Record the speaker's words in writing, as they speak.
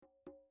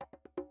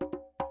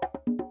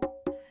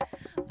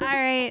All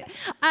right.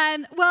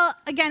 Well,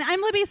 again,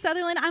 I'm Libby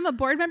Sutherland. I'm a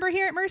board member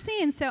here at Mercy,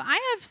 and so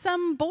I have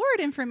some board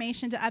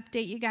information to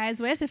update you guys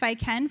with, if I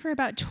can, for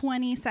about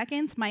 20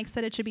 seconds. Mike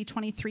said it should be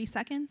 23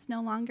 seconds,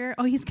 no longer.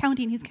 Oh, he's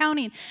counting.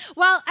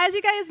 Well, as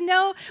you guys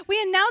know,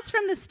 we announced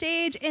from the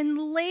stage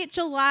in late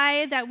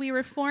July that we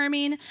were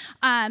forming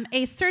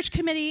a search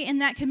committee, and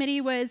that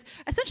committee was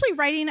essentially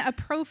writing a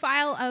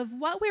profile of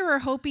what we were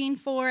hoping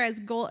for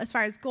as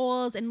far as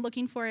goals and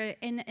looking for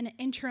an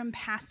interim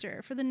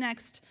pastor for the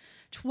next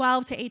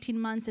 12 to 18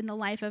 months in the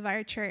life of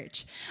our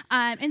church.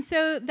 And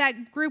so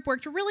that group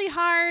worked really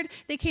hard.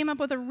 They came up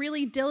with a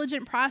really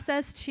diligent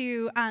process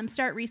to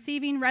start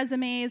receiving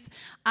resumes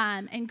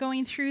and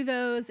going through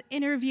those,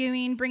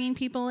 interviewing, bringing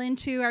people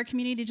into our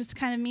community just to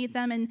kind of meet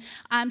them and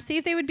see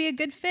if they would be a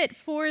good fit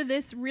for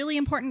this really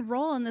important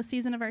role in the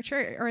season of our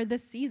church, or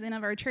this season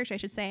of our church, I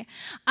should say.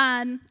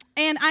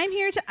 And I'm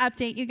here to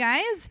update you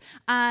guys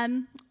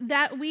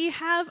that we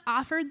have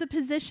offered the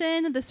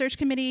position. The search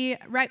committee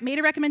made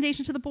a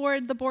recommendation to the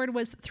board. The board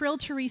was thrilled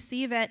to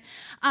receive it.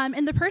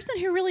 And the person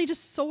who really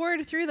just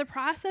soared through the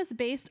process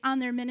based on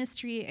their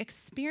ministry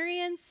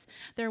experience,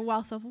 their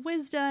wealth of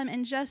wisdom,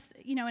 and just,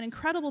 an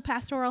incredible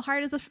pastoral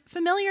heart is a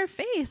familiar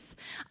face.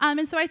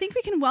 And so I think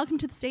we can welcome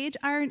to the stage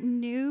our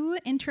new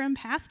interim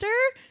pastor,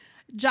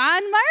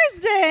 Jon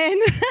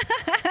Marsden.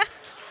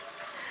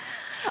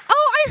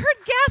 Oh, I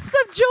heard gasps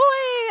of joy.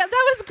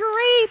 That was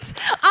great.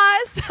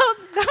 So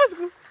that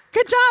was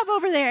good job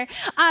over there.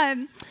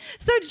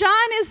 So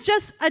Jon is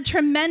just a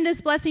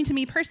tremendous blessing to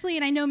me personally,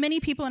 and I know many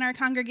people in our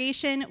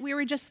congregation. We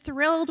were just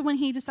thrilled when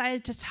he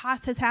decided to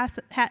toss his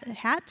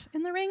hat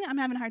in the ring. I'm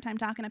having a hard time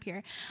talking up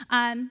here.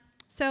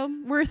 So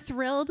we're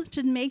thrilled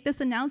to make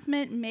this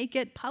announcement, make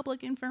it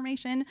public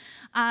information.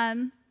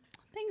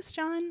 Thanks,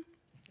 Jon.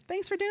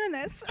 Thanks for doing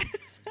this.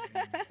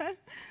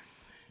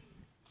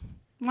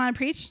 Want to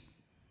preach?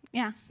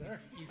 Yeah. Sure.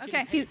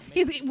 Okay.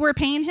 We're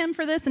paying him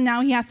for this, and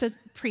now he has to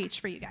preach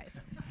for you guys.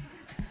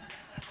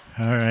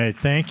 All right.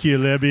 Thank you,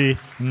 Libby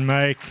and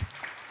Mike.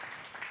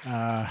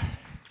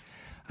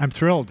 I'm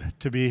thrilled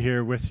to be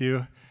here with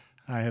you.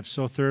 I have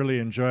so thoroughly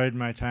enjoyed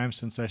my time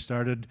since I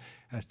started.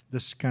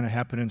 This kind of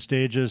happened in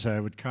stages. I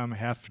would come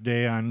half a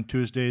day on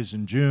Tuesdays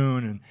in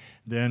June, and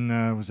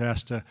then was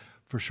asked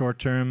for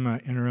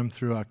short-term interim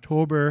through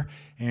October.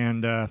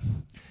 And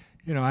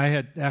I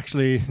had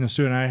actually,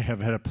 Sue and I have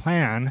had a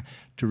plan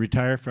to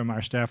retire from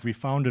our staff. We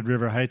founded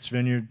River Heights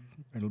Vineyard.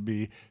 It'll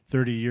be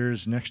 30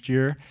 years next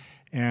year.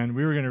 And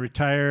we were going to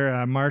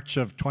retire March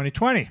of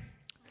 2020.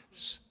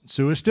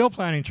 Sue is still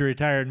planning to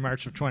retire in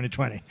March of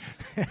 2020.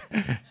 In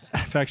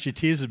fact, she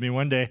teased me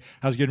one day.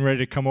 I was getting ready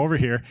to come over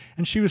here,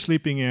 and she was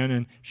sleeping in,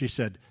 and she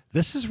said,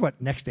 "This is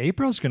what next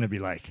April is going to be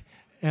like."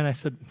 And I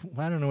said,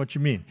 "Well, I don't know what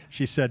you mean."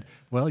 She said,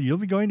 "Well, you'll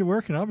be going to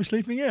work and I'll be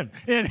sleeping in."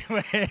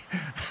 Anyway,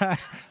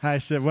 I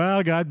said,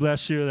 "Well, God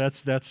bless you.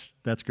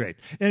 That's great."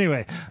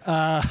 Anyway,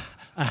 I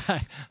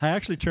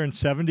actually turned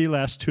 70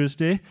 last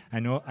Tuesday.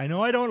 I know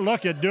I don't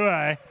look it, do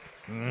I?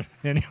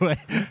 Anyway,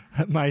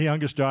 my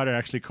youngest daughter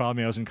actually called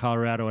me. I was in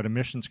Colorado at a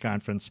missions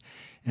conference,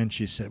 and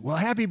she said, "Well,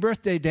 happy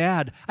birthday,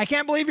 Dad. I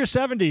can't believe you're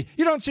 70.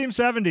 You don't seem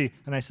 70.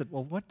 And I said,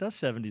 "Well, what does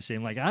 70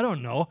 seem like? I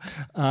don't know."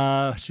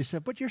 She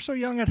said, "But you're so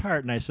young at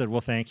heart." And I said,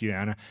 "Well, thank you,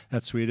 Anna.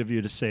 That's sweet of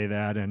you to say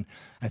that." And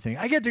I think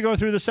I get to go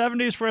through the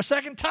 70s for a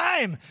second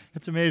time.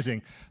 It's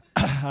amazing.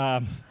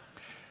 But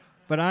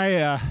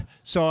I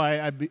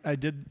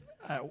did,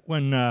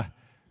 when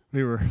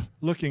we were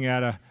looking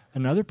at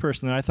another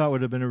person that I thought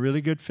would have been a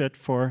really good fit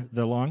for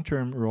the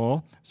long-term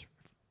role,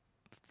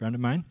 a friend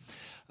of mine.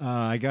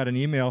 I got an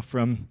email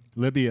from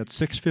Libby at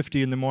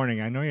 6:50 in the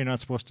morning. I know you're not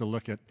supposed to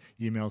look at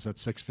emails at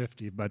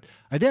 6:50, but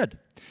I did.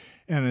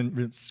 And then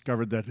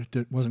discovered that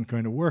it wasn't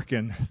going to work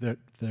in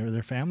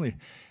their family.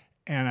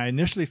 And I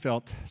initially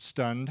felt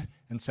stunned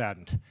and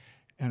saddened.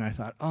 And I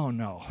thought, oh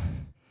no,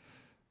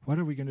 what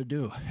are we going to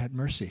do at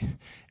Mercy?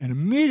 And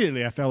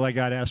immediately I felt like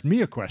God asked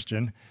me a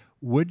question.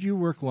 Would you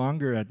work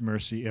longer at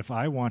Mercy if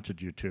I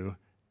wanted you to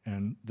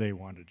and they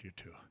wanted you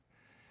to?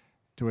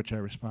 To which I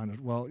responded,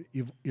 well,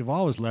 you've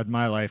always led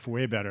my life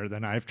way better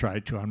than I've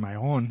tried to on my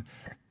own.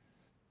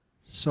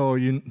 So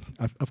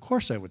of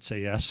course I would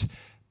say yes,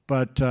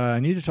 but I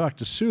need to talk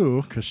to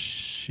Sue because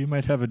she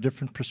might have a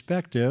different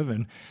perspective.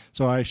 And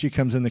so she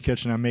comes in the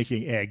kitchen. I'm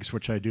making eggs,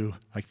 which I do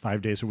like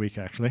 5 days a week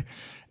actually.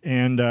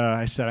 And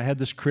I said, I had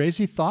this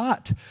crazy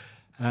thought.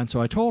 And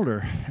so I told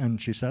her, and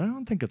she said, I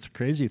don't think it's a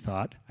crazy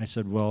thought. I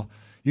said, well,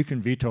 you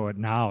can veto it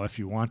now if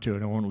you want to,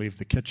 and it won't leave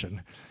the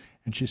kitchen.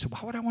 And she said,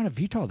 why would I want to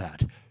veto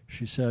that?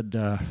 She said,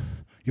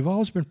 you've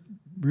always been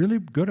really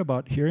good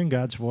about hearing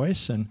God's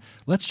voice, and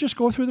let's just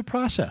go through the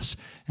process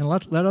and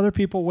let other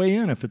people weigh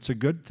in if it's a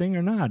good thing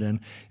or not.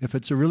 And if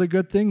it's a really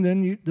good thing,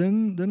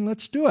 then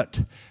let's do it.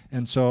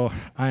 And so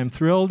I'm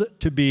thrilled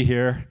to be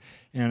here,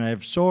 and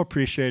I've so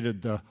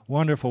appreciated the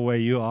wonderful way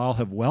you all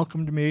have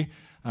welcomed me.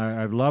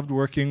 I've loved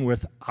working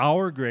with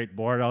our great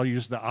board. I'll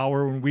use the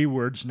our and we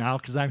words now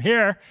because I'm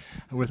here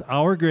with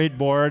our great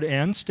board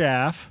and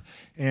staff,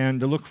 and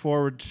to look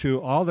forward to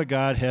all that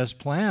God has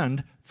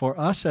planned for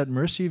us at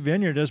Mercy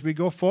Vineyard as we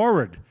go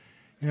forward.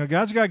 You know,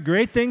 God's got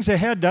great things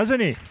ahead, doesn't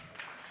He?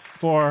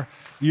 For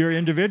your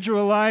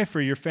individual life,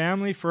 for your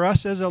family, for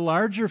us as a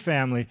larger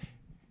family,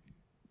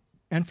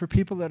 and for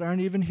people that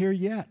aren't even here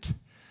yet.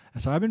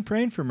 So I've been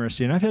praying for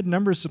Mercy, and I've had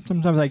numbers.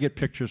 Sometimes I get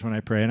pictures when I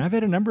pray, and I've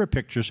had a number of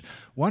pictures.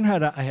 One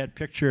I had a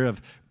picture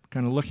of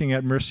kind of looking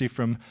at Mercy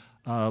from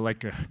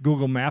like a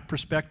Google map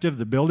perspective,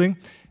 the building,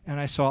 and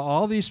I saw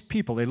all these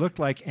people. They looked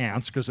like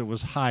ants because it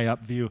was high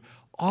up view.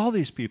 All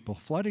these people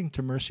flooding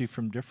to Mercy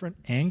from different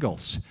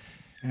angles.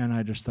 And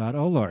I just thought,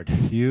 oh, Lord,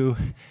 you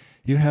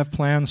have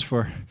plans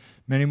for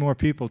many more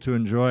people to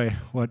enjoy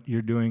what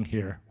you're doing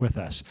here with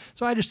us.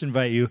 So I just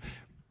invite you,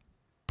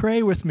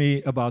 pray with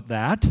me about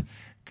that,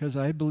 because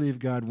I believe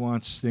God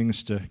wants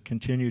things to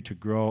continue to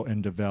grow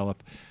and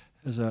develop.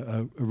 There's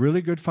a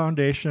really good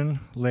foundation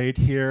laid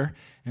here,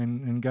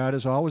 and God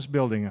is always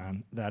building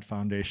on that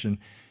foundation.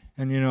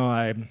 And, you know,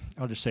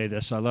 I'll just say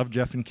this. I love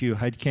Jeff and Q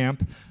Hide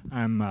Camp.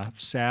 I'm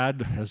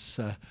sad, as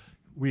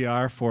we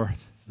are, for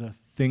the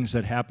things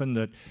that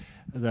happened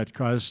that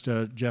caused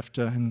Jeff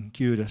and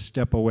Q to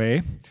step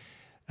away.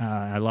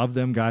 I love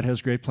them. God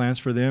has great plans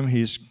for them.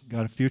 He's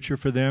got a future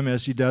for them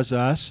as He does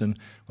us. And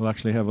we'll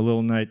actually have a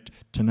little night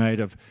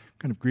tonight of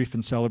kind of grief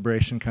and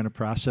celebration, kind of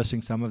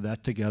processing some of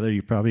that together.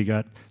 You probably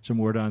got some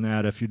word on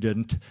that. If you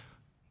didn't,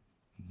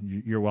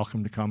 you're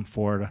welcome to come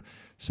 4 to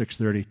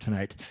 6:30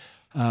 tonight.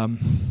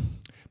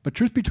 But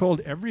truth be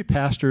told, every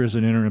pastor is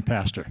an interim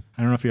pastor.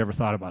 I don't know if you ever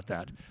thought about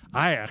that.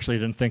 I actually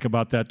didn't think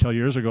about that till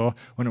years ago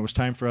when it was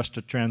time for us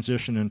to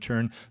transition and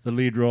turn the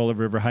lead role of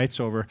River Heights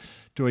over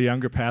to a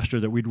younger pastor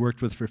that we'd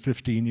worked with for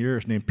 15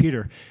 years named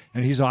Peter.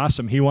 And he's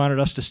awesome. He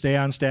wanted us to stay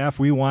on staff.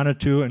 We wanted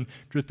to, and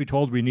truth be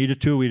told, we needed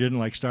to. We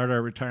didn't start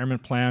our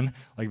retirement plan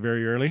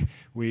very early.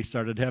 We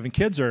started having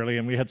kids early,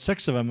 and we had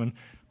 6 of them, and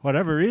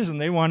whatever reason,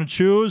 they wanted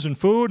shoes and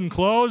food and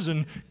clothes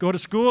and go to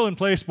school and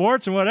play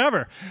sports and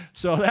whatever.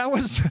 So that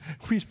was,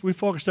 we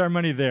focused our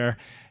money there.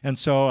 And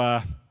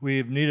so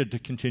we've needed to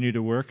continue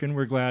to work, and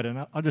we're glad.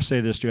 And I'll just say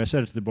this to you. I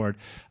said it to the board.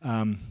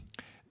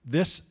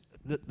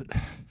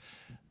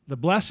 The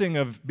blessing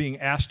of being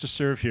asked to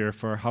serve here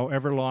for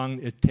however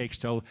long it takes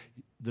till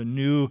the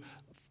new,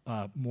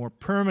 more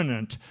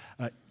permanent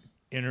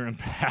interim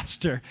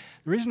pastor.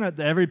 The reason that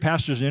every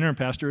pastor is an interim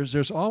pastor is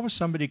there's always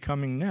somebody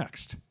coming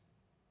next.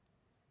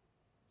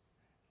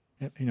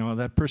 You know,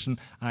 that person,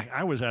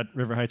 I was at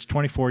River Heights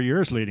 24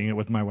 years leading it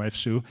with my wife,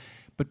 Sue,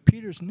 but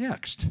Peter's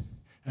next,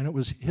 and it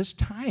was his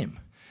time.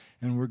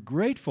 And we're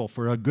grateful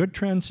for a good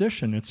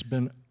transition. It's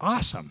been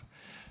awesome.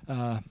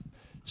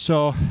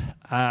 So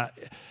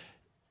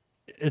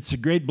it's a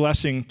great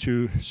blessing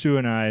to Sue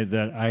and I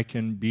that I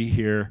can be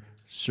here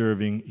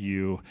serving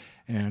you,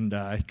 and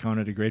I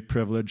count it a great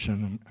privilege,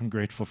 and I'm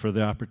grateful for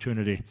the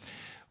opportunity.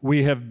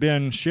 We have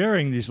been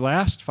sharing these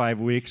last 5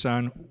 weeks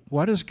on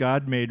what has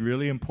God made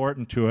really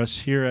important to us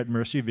here at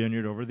Mercy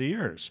Vineyard over the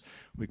years.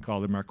 We call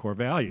them our core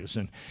values.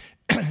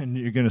 And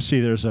you're going to see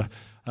there's a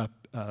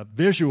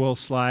visual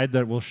slide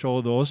that will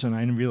show those, and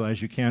I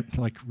realize you can't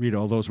read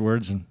all those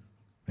words, and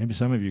maybe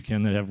some of you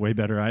can that have way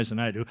better eyes than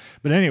I do.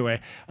 But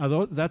anyway,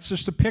 that's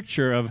just a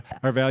picture of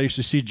our values.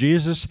 To see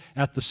Jesus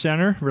at the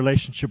center,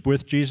 relationship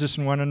with Jesus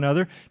and one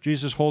another.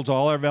 Jesus holds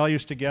all our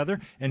values together,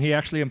 and He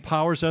actually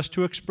empowers us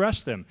to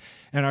express them.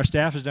 And our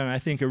staff has done, I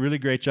think, a really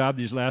great job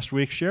these last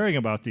weeks sharing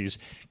about these.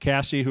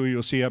 Cassie, who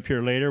you'll see up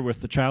here later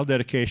with the child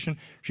dedication,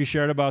 she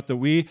shared about that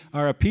we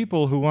are a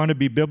people who want to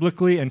be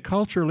biblically and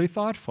culturally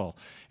thoughtful.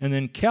 And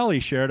then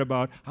Kelly shared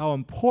about how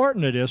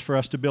important it is for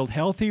us to build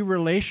healthy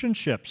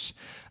relationships.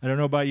 I don't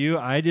know about you,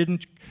 I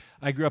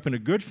grew up in a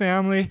good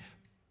family,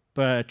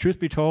 but truth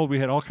be told, we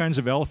had all kinds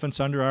of elephants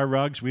under our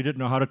rugs. We didn't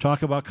know how to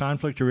talk about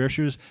conflict or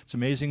issues. It's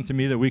amazing to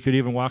me that we could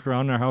even walk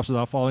around in our house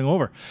without falling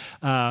over.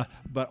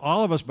 But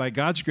all of us, by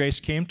God's grace,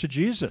 came to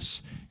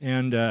Jesus,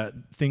 and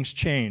things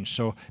changed.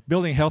 So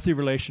building healthy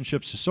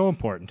relationships is so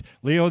important.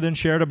 Leo then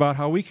shared about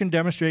how we can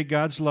demonstrate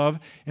God's love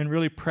in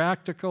really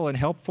practical and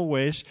helpful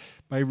ways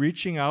by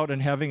reaching out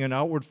and having an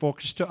outward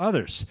focus to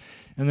others.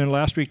 And then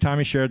last week,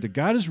 Tommy shared that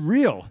God is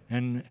real,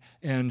 and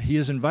He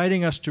is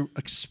inviting us to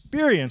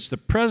experience the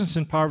presence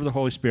and power of the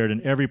Holy Spirit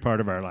in every part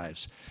of our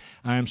lives.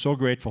 I am so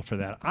grateful for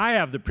that. I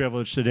have the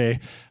privilege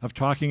today of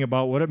talking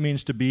about what it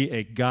means to be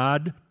a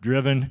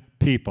God-driven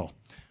people.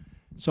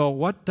 So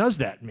what does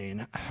that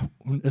mean?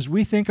 As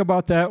we think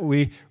about that,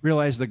 we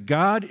realize that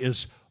God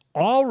is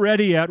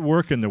already at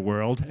work in the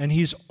world, and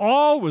He's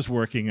always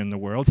working in the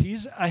world.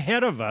 He's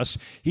ahead of us.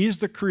 He's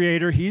the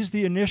creator. He's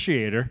the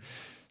initiator.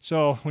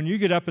 So when you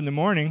get up in the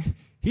morning,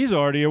 He's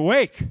already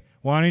awake,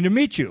 wanting to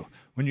meet you.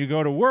 When you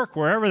go to work,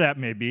 wherever that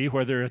may be,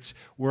 whether it's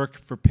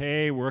work for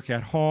pay, work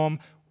at home,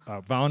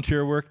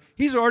 volunteer work,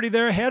 He's already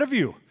there ahead of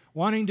you,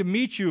 wanting to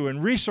meet you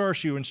and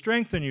resource you and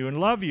strengthen you and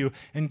love you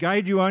and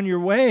guide you on your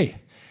way.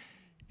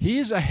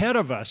 He's ahead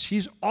of us.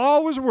 He's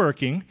always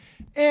working,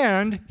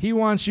 and He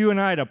wants you and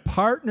I to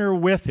partner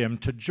with Him,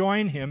 to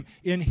join Him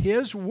in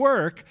His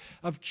work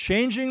of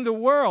changing the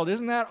world.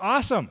 Isn't that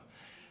awesome?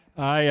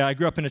 I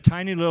grew up in a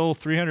tiny little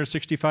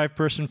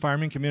 365-person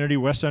farming community,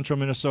 west central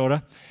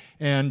Minnesota,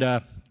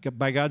 and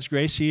by God's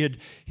grace, He had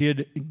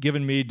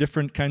given me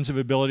different kinds of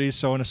abilities.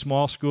 So in a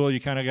small school, you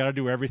kind of got to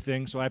do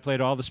everything. So I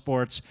played all the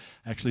sports,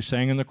 actually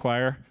sang in the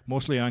choir,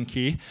 mostly on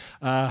key,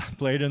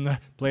 played in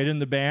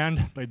the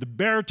band, played the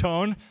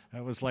baritone.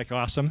 That was like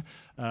awesome.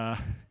 Well,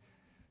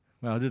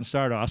 it didn't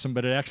start awesome,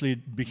 but it actually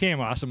became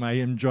awesome. I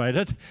enjoyed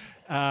it.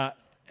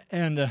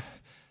 And a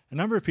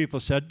number of people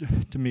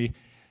said to me,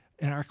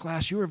 in our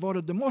class, you were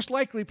voted the most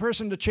likely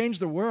person to change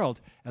the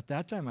world. At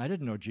that time, I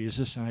didn't know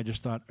Jesus, and I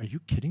just thought, are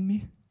you kidding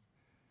me?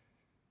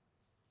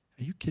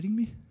 Are you kidding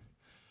me?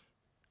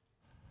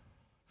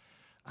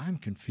 I'm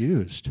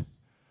confused.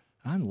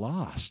 I'm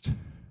lost.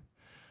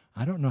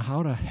 I don't know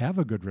how to have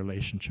a good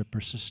relationship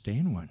or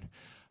sustain one.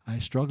 I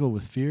struggle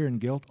with fear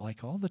and guilt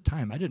like all the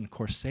time. I didn't, of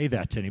course, say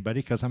that to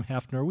anybody because I'm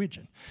half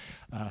Norwegian.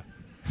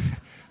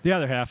 The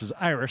other half is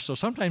Irish, so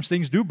sometimes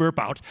things do burp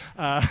out.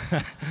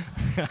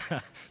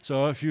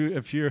 So if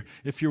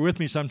you're with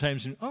me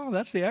sometimes, oh,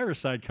 that's the Irish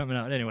side coming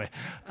out. Anyway,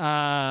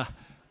 but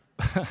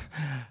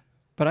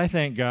I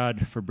thank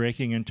God for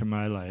breaking into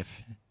my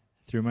life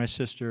through my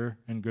sister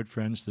and good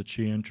friends that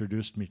she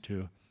introduced me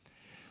to.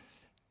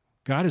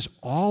 God is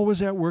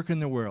always at work in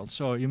the world.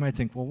 So you might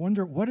think, well,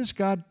 wonder what is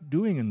God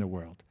doing in the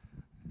world?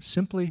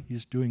 Simply,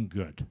 He's doing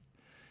good.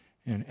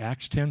 In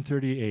Acts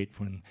 10:38,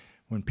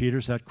 when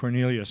Peter's at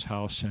Cornelius'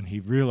 house and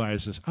he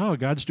realizes, oh,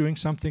 God's doing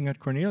something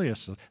at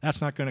Cornelius. That's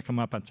not going to come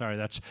up. I'm sorry,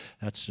 that's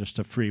just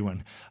a free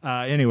one.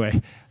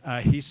 Anyway,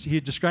 he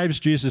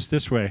describes Jesus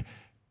this way.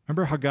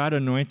 Remember how God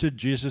anointed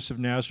Jesus of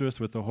Nazareth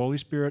with the Holy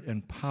Spirit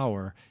and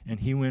power, and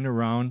He went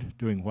around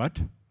doing what?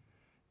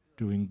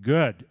 Doing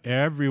good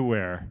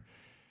everywhere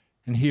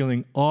and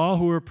healing all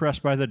who were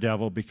oppressed by the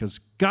devil because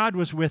God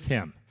was with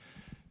Him.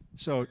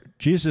 So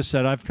Jesus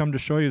said, I've come to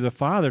show you the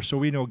Father, so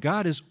we know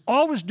God is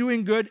always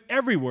doing good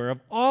everywhere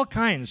of all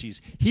kinds.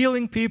 He's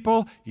healing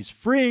people. He's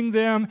freeing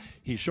them.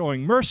 He's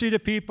showing mercy to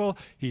people.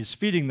 He's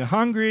feeding the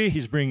hungry.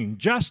 He's bringing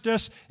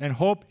justice and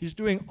hope. He's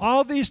doing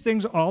all these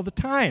things all the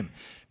time.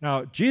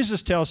 Now,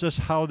 Jesus tells us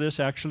how this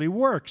actually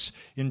works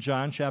in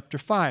John chapter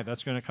 5.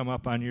 That's going to come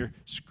up on your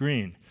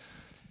screen.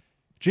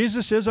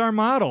 Jesus is our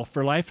model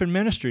for life and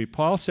ministry.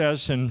 Paul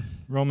says in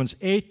Romans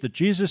 8 that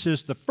Jesus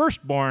is the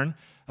firstborn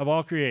of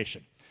all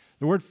creation.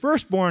 The word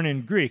firstborn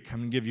in Greek, I'm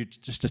going to give you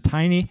just a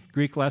tiny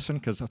Greek lesson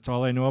because that's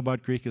all I know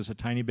about Greek is a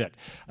tiny bit.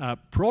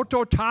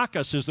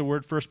 Prototokos is the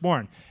word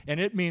firstborn, and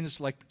it means,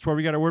 like, that's where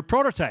we got our word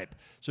prototype.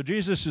 So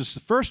Jesus is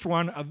the first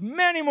one of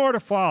many more to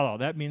follow.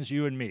 That means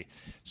you and me.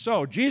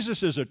 So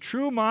Jesus is a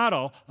true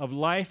model of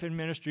life and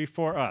ministry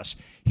for us.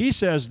 He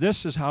says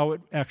this is how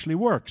it actually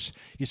works.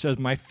 He says,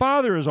 my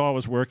Father is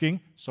always working,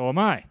 so am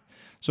I.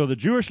 So the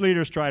Jewish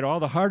leaders tried all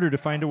the harder to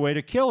find a way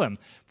to kill him,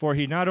 for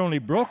he not only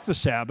broke the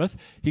Sabbath,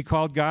 he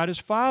called God his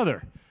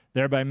Father,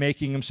 thereby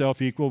making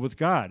himself equal with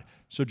God.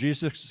 So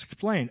Jesus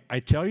explained,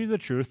 I tell you the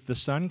truth, the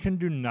Son can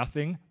do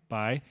nothing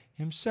by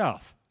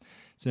himself.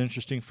 It's an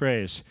interesting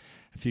phrase.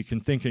 If you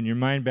can think in your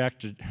mind back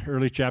to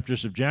early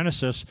chapters of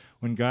Genesis,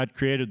 when God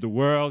created the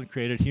world,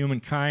 created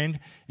humankind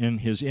in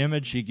His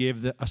image, He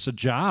gave us a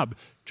job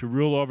to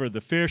rule over the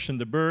fish and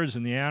the birds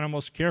and the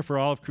animals, care for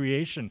all of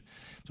creation.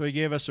 So He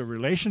gave us a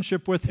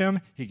relationship with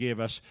Him, He gave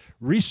us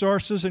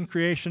resources in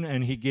creation,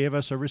 and He gave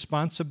us a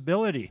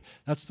responsibility.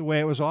 That's the way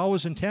it was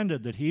always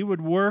intended, that He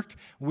would work,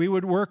 we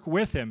would work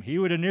with Him. He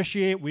would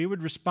initiate, we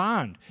would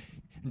respond.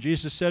 And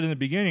Jesus said in the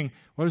beginning,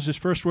 what is His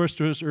first words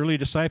to His early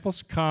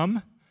disciples?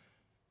 Come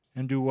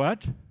and do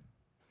what?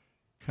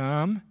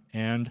 Come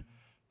and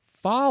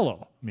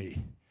follow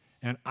me,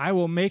 and I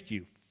will make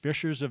you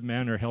fishers of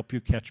men or help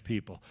you catch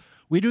people.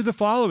 We do the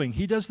following.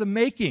 He does the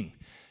making.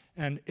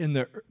 And in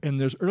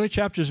those early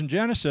chapters in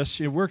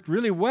Genesis, it worked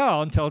really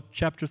well until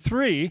chapter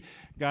 3.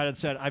 God had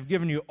said, I've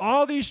given you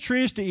all these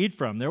trees to eat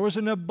from. There was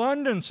an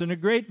abundance and a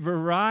great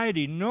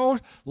variety, no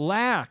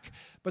lack.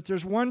 But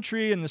there's one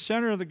tree in the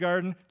center of the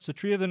garden. It's the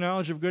tree of the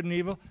knowledge of good and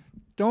evil.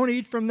 Don't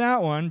eat from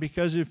that one,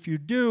 because if you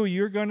do,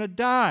 you're going to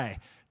die.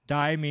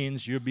 Die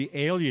means you'll be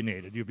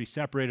alienated. You'll be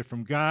separated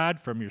from God,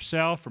 from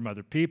yourself, from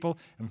other people,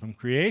 and from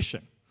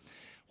creation.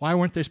 Why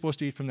weren't they supposed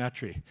to eat from that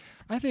tree?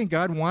 I think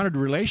God wanted a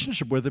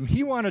relationship with them.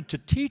 He wanted to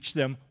teach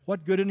them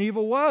what good and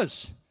evil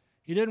was.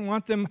 He didn't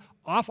want them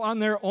off on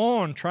their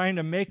own trying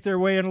to make their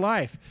way in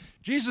life.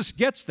 Jesus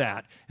gets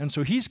that, and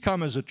so He's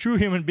come as a true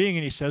human being,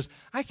 and He says,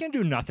 I can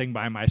do nothing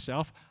by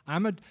myself.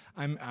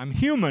 I'm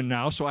human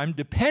now, so I'm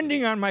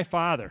depending on my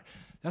Father.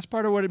 That's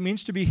part of what it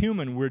means to be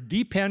human. We're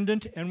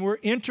dependent and we're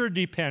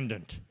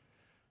interdependent.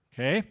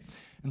 Okay?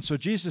 And so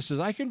Jesus says,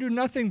 I can do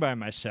nothing by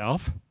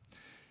myself.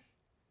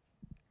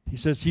 He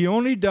says He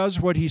only does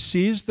what He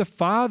sees the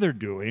Father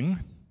doing.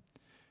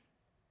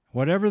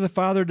 Whatever the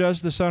Father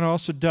does, the Son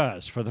also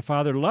does. For the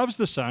Father loves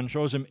the Son,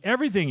 shows Him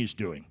everything He's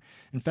doing.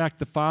 In fact,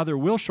 the Father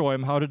will show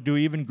Him how to do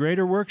even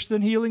greater works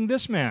than healing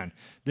this man.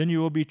 Then you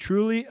will be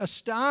truly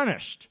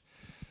astonished.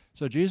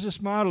 So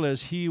Jesus' model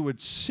is He would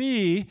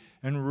see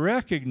and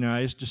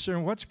recognize,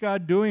 discern what's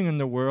God doing in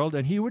the world,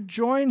 and He would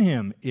join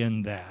Him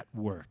in that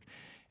work.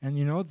 And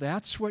you know,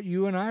 that's what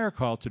you and I are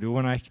called to do.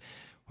 When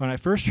I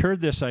first heard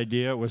this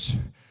idea, it was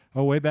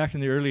way back in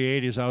the early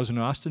 80s. I was in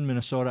Austin,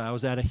 Minnesota. I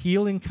was at a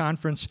healing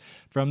conference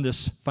from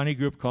this funny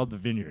group called the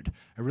Vineyard.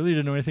 I really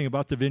didn't know anything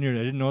about the Vineyard.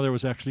 I didn't know there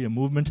was actually a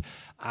movement.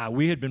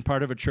 We had been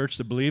part of a church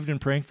that believed in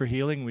praying for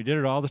healing. We did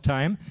it all the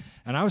time.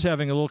 And I was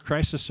having a little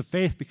crisis of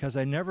faith because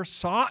I never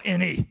saw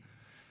any.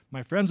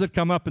 My friends would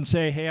come up and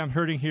say, hey, I'm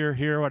hurting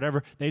here,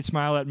 whatever. They'd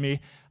smile at me.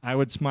 I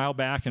would smile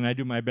back, and I'd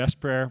do my best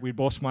prayer. We'd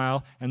both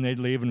smile, and they'd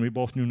leave, and we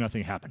both knew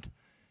nothing happened.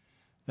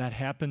 That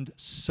happened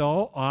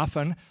so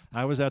often,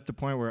 I was at the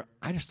point where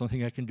I just don't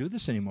think I can do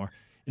this anymore.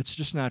 It's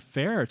just not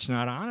fair. It's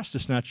not honest.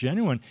 It's not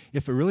genuine.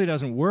 If it really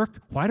doesn't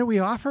work, why do we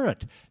offer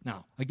it?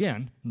 Now,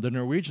 again, the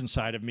Norwegian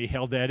side of me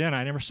held that in.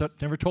 I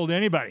never told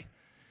anybody.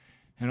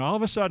 And all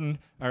of a sudden,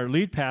 our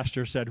lead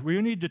pastor said,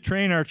 we need to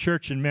train our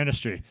church in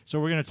ministry.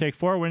 So we're going to take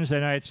 4 Wednesday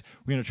nights.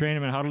 We're going to train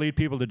them in how to lead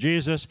people to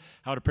Jesus,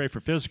 how to pray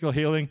for physical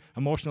healing,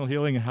 emotional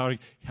healing, and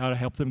how to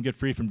help them get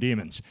free from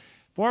demons.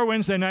 4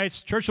 Wednesday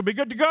nights, church will be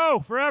good to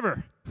go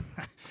forever.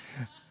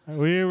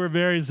 We were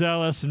very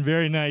zealous and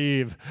very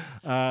naive.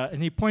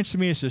 And he points to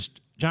me and says,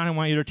 John, I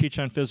want you to teach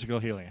on physical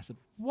healing. I said,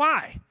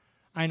 why?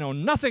 I know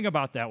nothing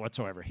about that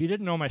whatsoever. He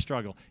didn't know my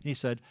struggle. And he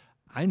said,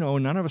 I know,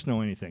 none of us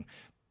know anything,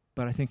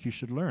 but I think you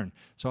should learn.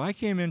 So I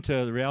came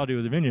into the reality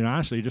of the Vineyard,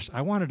 honestly,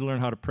 I wanted to learn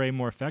how to pray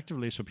more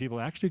effectively so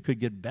people actually could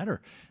get better.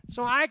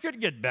 So I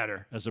could get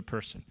better as a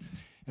person.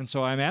 And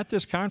so I'm at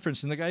this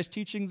conference, and the guy's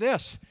teaching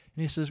this.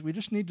 And he says, we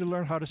just need to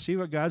learn how to see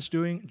what God's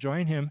doing,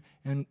 join him,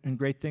 and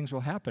great things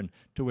will happen.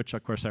 To which,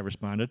 of course, I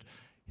responded,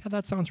 yeah,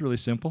 that sounds really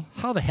simple.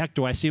 How the heck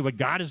do I see what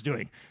God is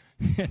doing?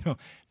 You know,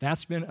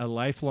 that's been a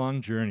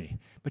lifelong journey.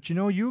 But you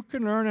know, you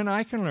can learn and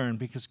I can learn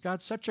because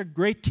God's such a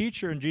great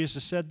teacher. And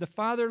Jesus said, the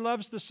Father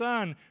loves the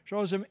Son,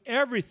 shows him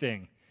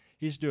everything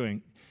he's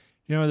doing.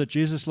 You know that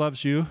Jesus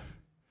loves you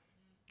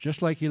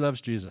just like he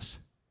loves Jesus.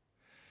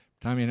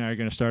 Tommy and I are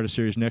going to start a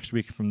series next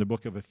week from the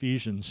book of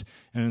Ephesians.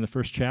 And in the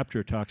first chapter,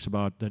 it talks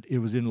about that it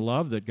was in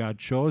love that God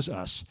chose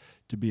us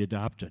to be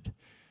adopted.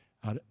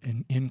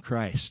 In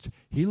Christ.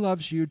 He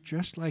loves you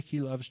just like he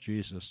loves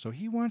Jesus. So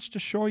he wants to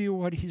show you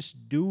what he's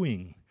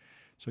doing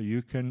so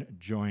you can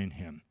join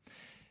him.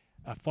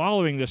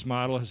 Following this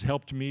model has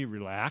helped me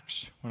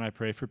relax when I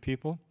pray for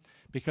people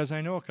because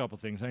I know a couple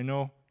things. I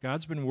know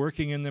God's been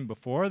working in them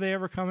before they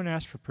ever come and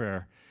ask for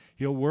prayer.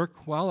 He'll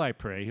work while I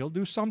pray. He'll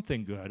do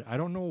something good. I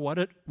don't know what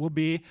it will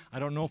be. I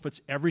don't know if it's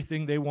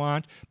everything they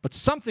want, but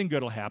something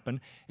good will happen.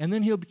 And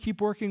then he'll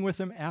keep working with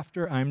them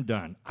after I'm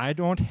done. I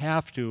don't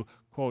have to,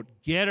 quote,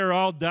 get her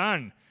all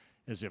done,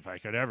 as if I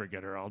could ever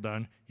get her all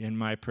done in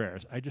my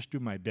prayers. I just do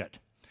my bit.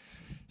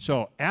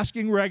 So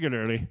asking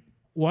regularly,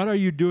 what are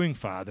you doing,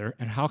 Father,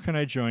 and how can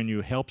I join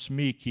you, helps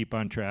me keep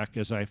on track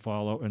as I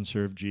follow and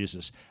serve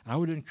Jesus. I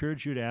would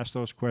encourage you to ask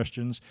those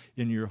questions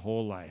in your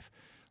whole life.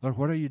 Lord,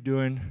 what are you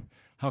doing?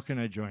 How can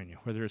I join you?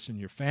 Whether it's in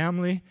your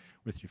family,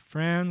 with your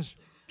friends,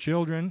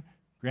 children,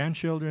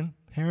 grandchildren,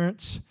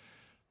 parents,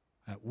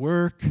 at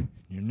work,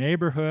 your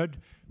neighborhood,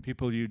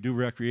 people you do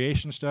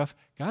recreation stuff.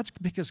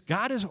 Because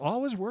God is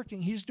always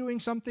working. He's doing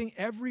something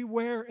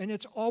everywhere, and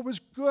it's always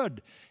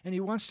good. And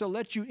he wants to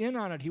let you in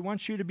on it. He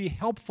wants you to be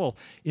helpful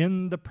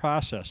in the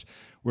process.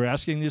 We're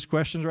asking these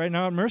questions right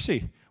now at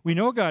Mercy. We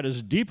know God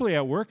is deeply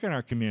at work in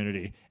our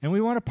community, and we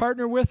want to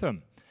partner with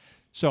him.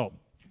 So,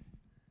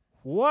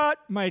 what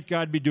might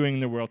God be doing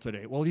in the world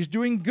today? Well, he's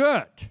doing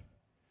good.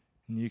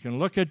 And you can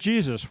look at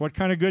Jesus. What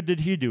kind of good did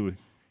he do?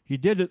 He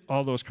did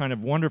all those kind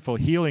of wonderful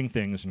healing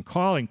things and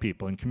calling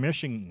people and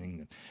commissioning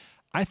them.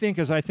 I think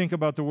as I think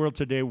about the world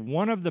today,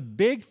 one of the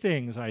big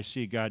things I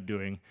see God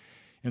doing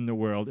in the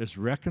world is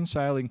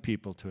reconciling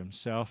people to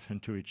himself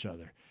and to each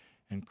other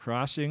and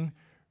crossing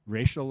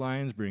racial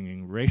lines,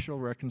 bringing racial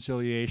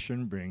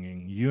reconciliation,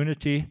 bringing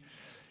unity.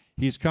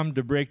 He's come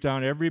to break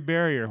down every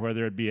barrier,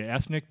 whether it be an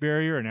ethnic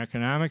barrier, an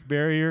economic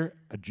barrier,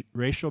 a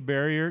racial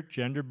barrier,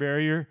 gender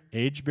barrier,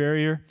 age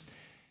barrier.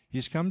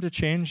 He's come to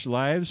change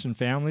lives and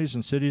families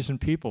and cities and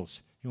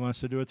peoples. He wants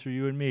to do it through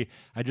you and me.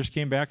 I just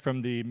came back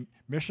from the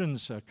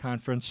missions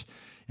conference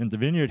in the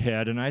Vineyard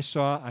Head, and I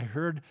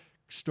heard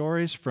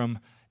stories from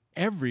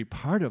every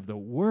part of the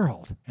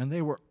world, and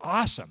they were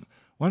awesome.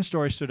 One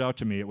story stood out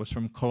to me. It was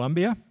from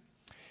Colombia,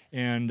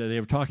 and they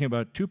were talking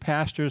about 2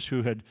 pastors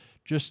who had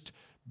just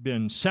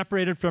been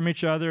separated from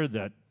each other,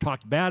 that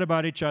talked bad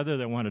about each other,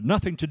 that wanted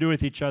nothing to do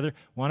with each other.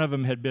 One of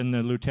them had been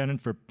the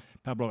lieutenant for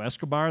Pablo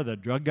Escobar, the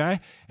drug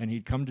guy, and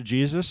he'd come to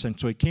Jesus, and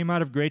so he came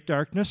out of great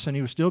darkness, and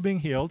he was still being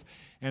healed.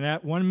 And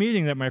at one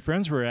meeting that my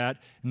friends were at,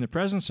 in the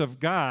presence of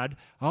God,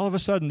 all of a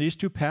sudden these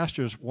 2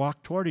 pastors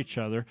walked toward each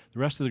other. The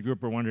rest of the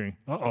group were wondering,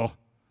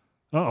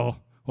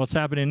 what's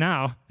happening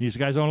now? These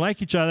guys don't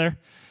like each other.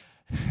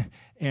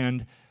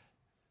 And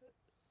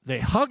they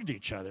hugged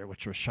each other,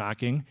 which was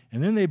shocking,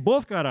 and then they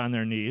both got on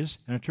their knees,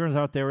 and it turns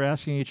out they were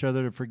asking each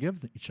other to forgive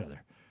each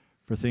other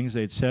for things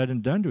they'd said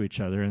and done to each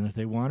other, and that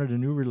they wanted a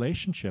new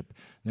relationship.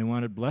 They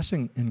wanted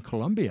blessing in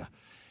Colombia.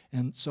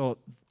 And so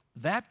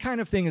that kind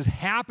of thing is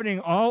happening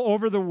all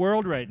over the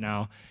world right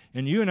now,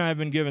 and you and I have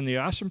been given the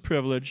awesome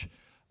privilege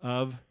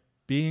of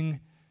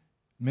being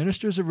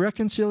Ministers of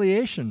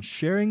reconciliation,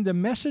 sharing the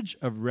message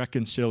of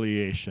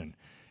reconciliation.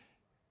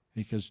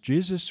 Because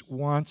Jesus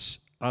wants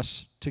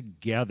us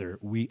together.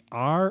 We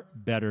are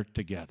better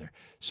together.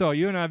 So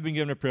you and I have been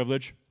given a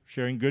privilege,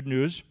 sharing good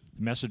news,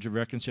 the message of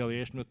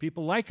reconciliation with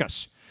people like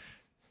us.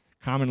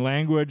 Common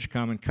language,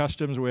 common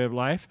customs, way of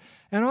life,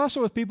 and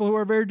also with people who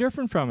are very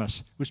different from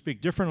us, who speak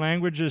different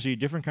languages, eat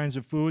different kinds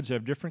of foods,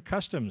 have different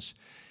customs.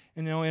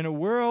 And, in a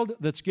world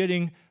that's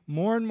getting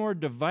more and more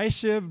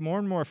divisive, more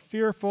and more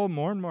fearful,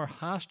 more and more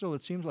hostile,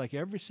 it seems like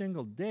every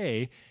single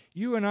day,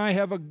 you and I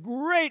have a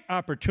great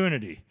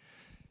opportunity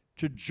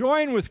to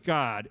join with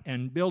God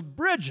and build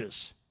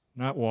bridges,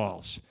 not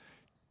walls.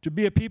 To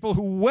be a people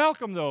who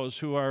welcome those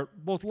who are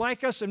both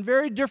like us and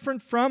very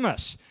different from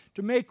us,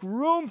 to make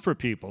room for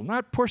people,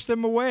 not push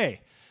them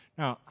away.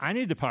 Now, I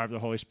need the power of the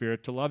Holy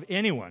Spirit to love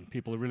anyone,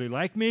 people who really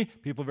like me,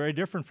 people very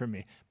different from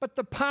me. But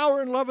the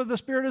power and love of the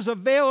Spirit is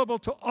available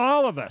to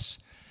all of us.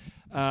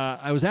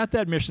 I was at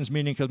that missions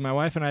meeting because my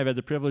wife and I have had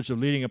the privilege of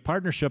leading a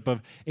partnership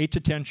of 8 to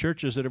 10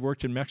 churches that have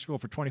worked in Mexico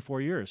for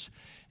 24 years.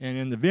 And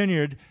in the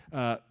vineyard,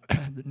 the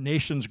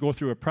nations go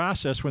through a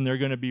process when they're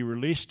going to be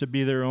released to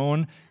be their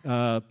own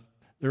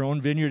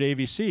vineyard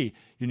AVC.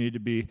 You need to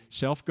be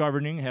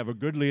self-governing, have a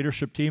good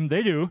leadership team.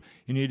 They do.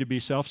 You need to be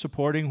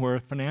self-supporting where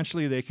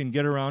financially they can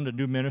get around and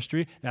do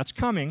ministry. That's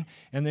coming.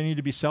 And they need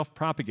to be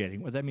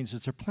self-propagating. What that means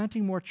is they're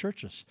planting more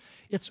churches.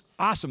 It's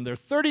awesome. There are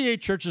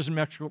 38 churches in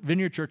Mexico,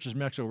 vineyard churches in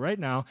Mexico right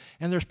now,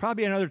 and there's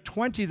probably another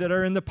 20 that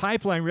are in the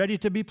pipeline ready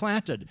to be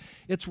planted.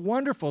 It's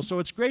wonderful. So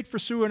it's great for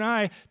Sue and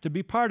I to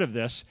be part of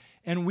this.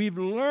 And we've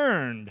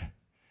learned.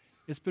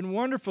 It's been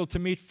wonderful to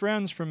meet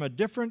friends from a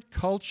different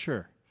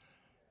culture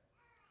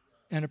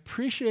and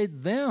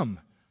appreciate them.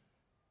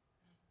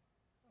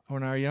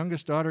 When our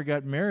youngest daughter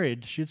got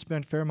married, she'd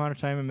spent a fair amount of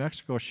time in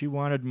Mexico. She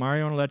wanted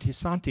Mario and Letty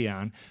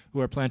Santillan, who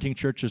are planting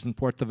churches in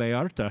Puerto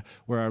Vallarta,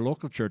 where our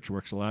local church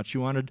works a lot. She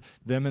wanted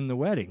them in the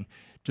wedding,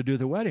 to do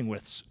the wedding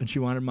with, and she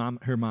wanted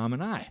her mom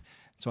and I.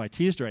 So I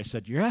teased her. I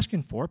said, "You're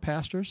asking 4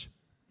 pastors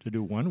to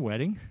do one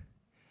wedding?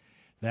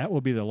 That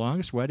will be the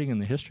longest wedding in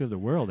the history of the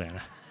world,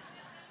 Anna."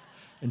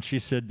 And she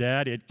said,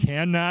 "Dad, it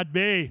cannot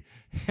be."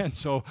 And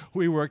so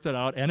we worked it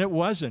out, and it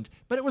wasn't.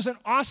 But it was an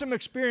awesome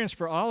experience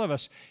for all of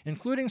us,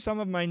 including some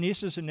of my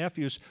nieces and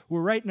nephews who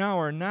right now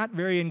are not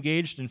very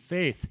engaged in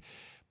faith.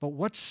 But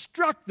what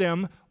struck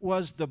them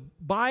was the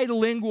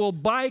bilingual,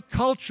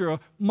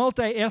 bicultural,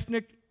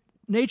 multi-ethnic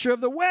nature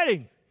of the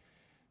wedding.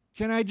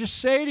 Can I just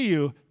say to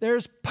you,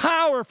 there's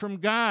power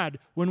from God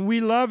when we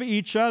love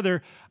each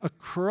other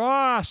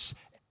across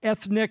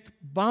ethnic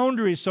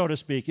boundaries, so to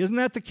speak. Isn't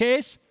that the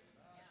case?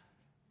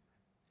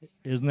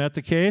 Isn't that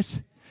the case?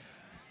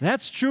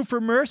 That's true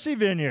for Mercy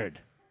Vineyard.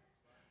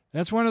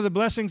 That's one of the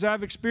blessings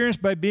I've experienced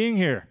by being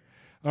here.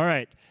 All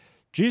right.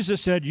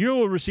 Jesus said, "You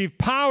will receive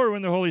power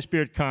when the Holy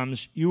Spirit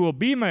comes. You will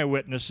be my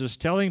witnesses,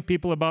 telling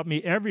people about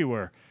me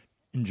everywhere."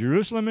 In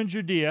Jerusalem and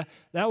Judea,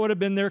 that would have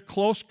been their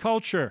close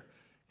culture.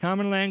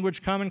 Common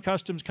language, common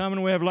customs,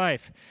 common way of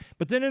life.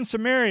 But then in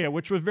Samaria,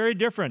 which was very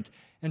different,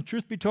 and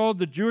truth be told,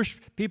 the Jewish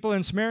people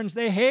and Samaritans,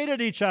 they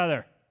hated each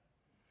other.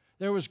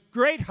 There was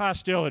great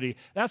hostility.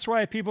 That's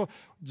why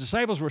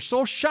disciples were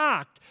so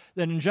shocked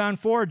that in John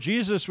 4,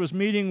 Jesus was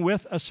meeting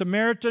with a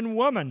Samaritan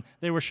woman.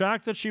 They were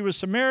shocked that she was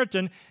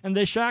Samaritan, and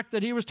they shocked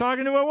that he was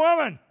talking to a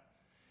woman.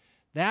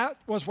 That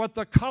was what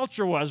the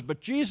culture was, but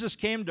Jesus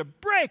came to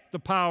break the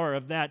power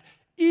of that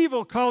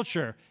evil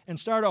culture and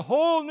start a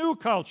whole new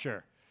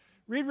culture.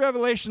 Read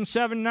Revelation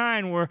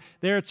 7:9, where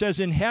there it says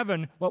in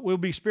heaven what we'll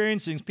be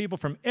experiencing is people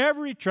from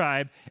every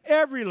tribe,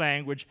 every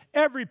language,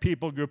 every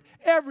people group,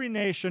 every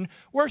nation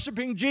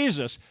worshiping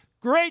Jesus.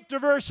 Great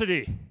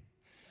diversity,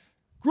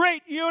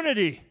 great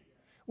unity.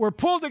 We're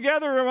pulled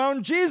together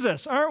around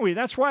Jesus, aren't we?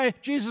 That's why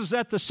Jesus is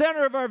at the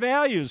center of our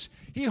values.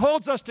 He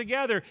holds us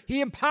together.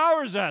 He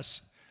empowers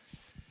us.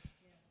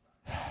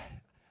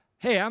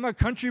 Hey, I'm a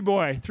country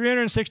boy,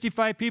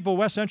 365 people,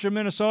 West Central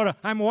Minnesota.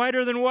 I'm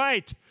whiter than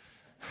white.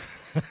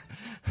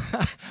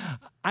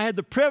 I had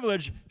the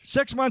privilege,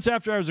 6 months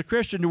after I was a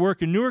Christian, to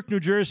work in Newark, New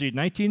Jersey,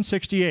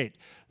 1968.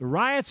 The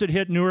riots had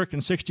hit Newark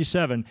in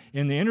 67.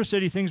 In the inner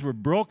city, things were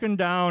broken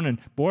down and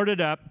boarded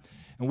up.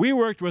 And we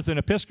worked with an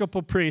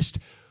Episcopal priest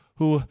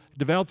who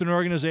developed an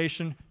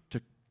organization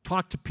to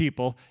talk to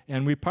people,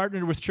 and we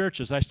partnered with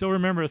churches. I still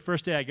remember the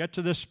first day I got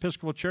to this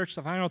Episcopal church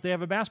to find out they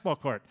have a basketball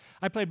court.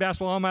 I played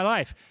basketball all my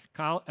life,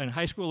 in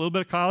high school, a little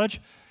bit of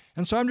college.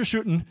 And so I'm just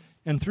shooting,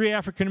 and 3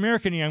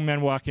 African-American young men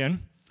walk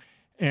in.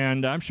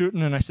 And I'm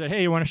shooting, and I said,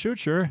 "Hey, you want to shoot?"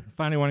 "Sure."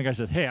 Finally, one guy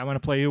said, "Hey, I want to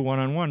play you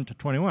one-on-one to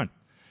 21.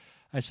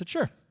 I said,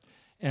 "Sure."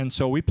 And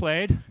so we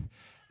played,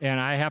 and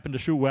I happened to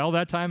shoot well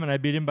that time, and I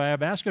beat him by a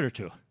basket or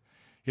 2.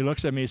 He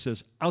looks at me and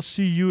says, "I'll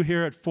see you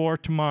here at 4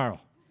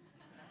 tomorrow."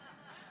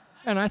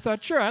 And I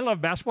thought, sure, I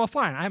love basketball,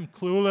 fine. I'm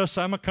clueless.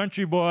 I'm a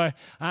country boy.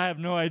 I have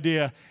no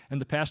idea.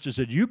 And the pastor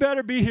said, "You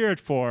better be here at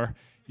 4.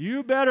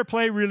 You better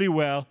play really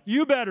well.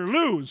 You better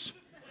lose."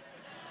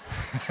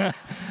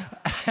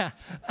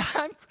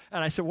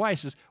 And I said, why? He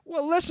says,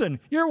 well, listen,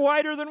 you're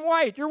whiter than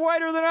white. You're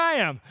whiter than I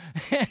am.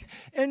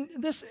 And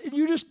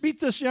you just beat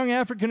this young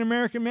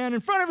African-American man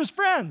in front of his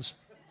friends.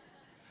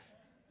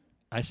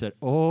 I said,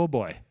 oh,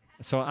 boy.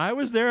 So I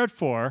was there at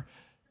 4,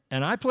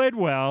 and I played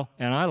well,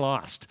 and I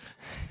lost.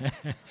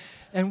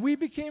 And we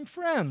became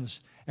friends.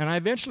 And I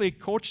eventually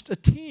coached a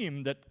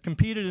team that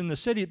competed in the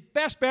city.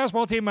 Best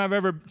basketball team I've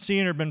ever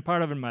seen or been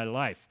part of in my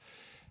life.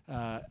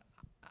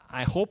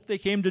 I hope they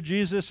came to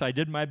Jesus. I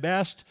did my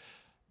best.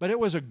 But it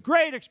was a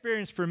great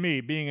experience for me,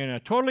 being in a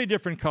totally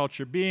different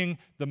culture, being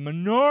the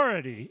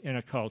minority in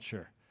a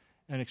culture,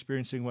 and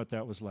experiencing what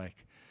that was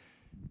like.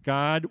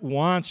 God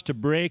wants to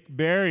break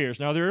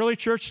barriers. Now, the early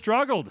church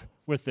struggled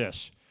with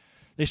this.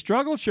 They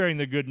struggled sharing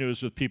the good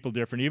news with people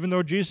different, even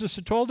though Jesus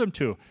had told them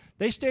to.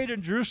 They stayed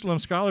in Jerusalem,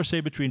 scholars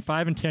say, between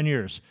 5 and 10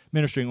 years,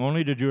 ministering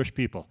only to Jewish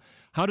people.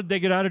 How did they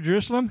get out of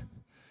Jerusalem?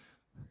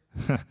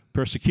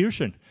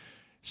 Persecution.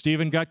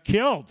 Stephen got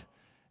killed.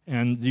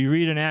 And you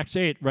read in Acts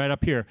 8, right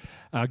up here,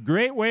 a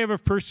great wave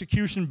of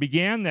persecution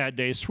began that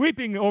day,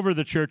 sweeping over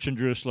the church in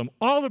Jerusalem.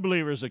 All the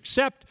believers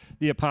except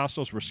the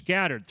apostles were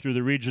scattered through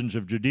the regions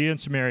of Judea and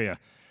Samaria.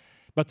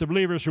 But the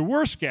believers who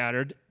were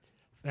scattered,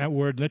 that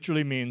word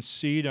literally means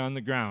seed on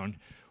the ground,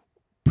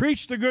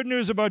 preached the good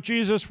news about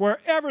Jesus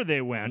wherever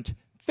they went.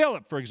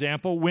 Philip, for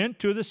example, went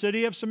to the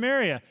city of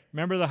Samaria.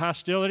 Remember the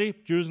hostility,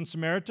 Jews and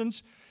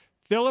Samaritans?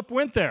 Philip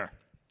went there.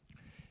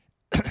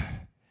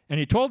 And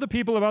he told the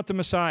people about the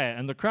Messiah,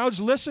 and the crowds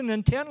listened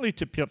intently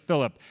to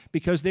Philip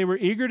because they were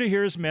eager to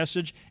hear his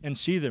message and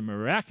see the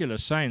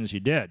miraculous signs he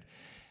did.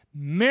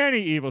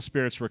 Many evil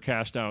spirits were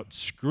cast out,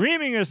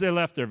 screaming as they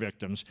left their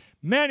victims.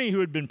 Many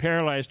who had been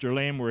paralyzed or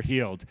lame were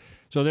healed.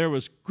 So there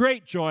was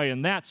great joy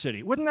in that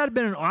city. Wouldn't that have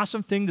been an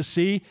awesome thing to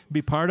see,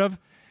 be part of?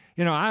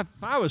 You know, if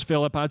I was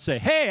Philip, I'd say,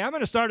 hey, I'm going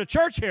to start a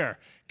church here.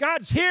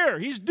 God's here.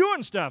 He's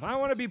doing stuff. I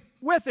want to be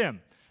with him.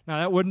 Now,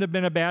 that wouldn't have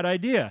been a bad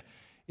idea.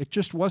 It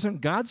just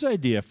wasn't God's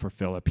idea for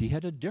Philip. He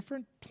had a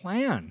different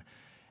plan.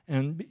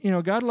 And, you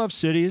know, God loves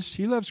cities.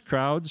 He loves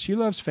crowds. He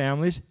loves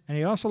families. And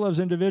he also loves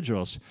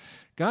individuals.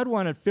 God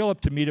wanted Philip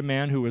to meet a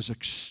man who was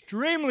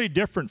extremely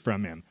different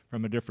from him,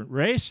 from a different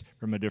race,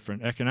 from a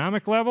different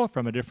economic level,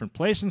 from a different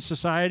place in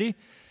society.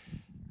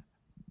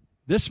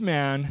 This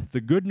man, the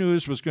good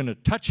news was going to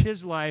touch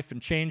his life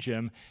and change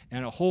him,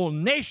 and a whole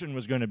nation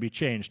was going to be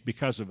changed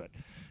because of it.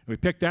 We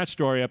picked that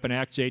story up in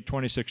Acts 8,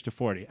 26 to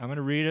 40. I'm going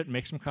to read it and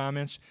make some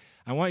comments.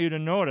 I want you to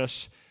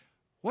notice,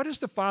 what is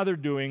the Father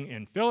doing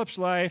in Philip's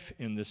life,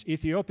 in this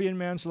Ethiopian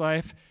man's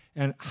life,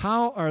 and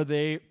how are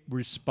they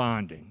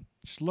responding?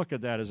 Just look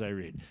at that as I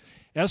read.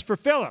 As for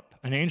Philip,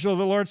 an angel of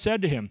the Lord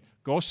said to him,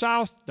 go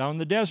south down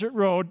the desert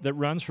road that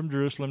runs from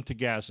Jerusalem to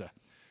Gaza.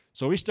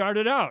 So he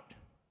started out.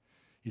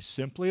 He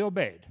simply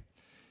obeyed.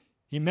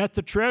 He met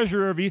the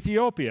treasurer of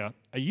Ethiopia,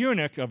 a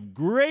eunuch of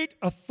great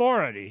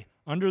authority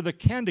under the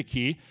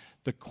Candace,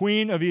 the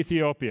queen of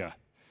Ethiopia.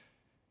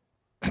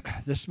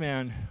 This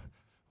man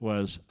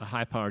was a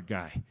high-powered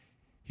guy.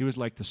 He was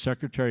like the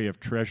Secretary of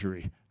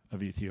Treasury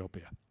of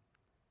Ethiopia.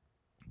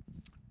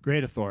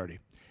 Great authority.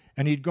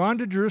 And he'd gone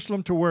to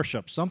Jerusalem to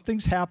worship.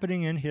 Something's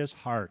happening in his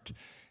heart.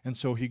 And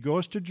so he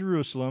goes to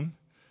Jerusalem,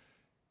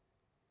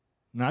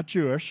 not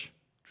Jewish,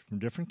 from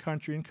a different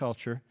country and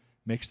culture,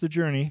 makes the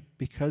journey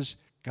because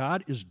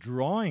God is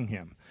drawing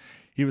him.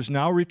 He was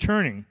now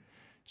returning.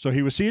 So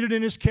he was seated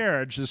in his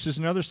carriage. This is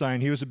another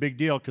sign he was a big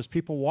deal because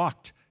people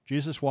walked.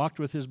 Jesus walked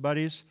with his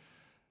buddies.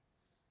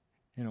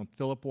 You know,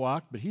 Philip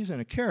walked, but he's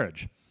in a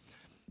carriage.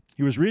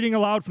 He was reading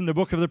aloud from the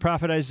book of the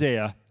prophet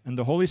Isaiah, and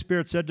the Holy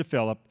Spirit said to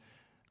Philip,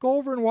 go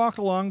over and walk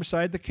along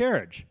beside the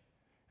carriage.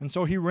 And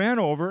so he ran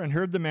over and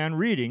heard the man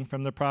reading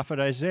from the prophet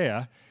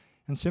Isaiah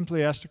and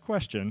simply asked a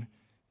question,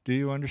 do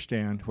you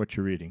understand what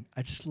you're reading?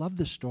 I just love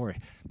this story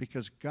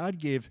because God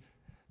gave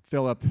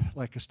Philip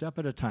like a step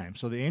at a time.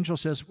 So the angel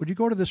says, would you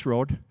go to this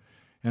road?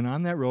 And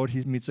on that road,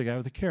 he meets a guy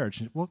with a carriage.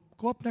 He says, well,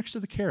 go up next to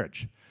the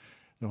carriage,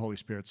 the Holy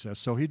Spirit says.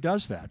 So he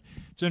does that.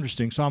 It's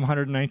interesting. Psalm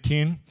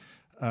 119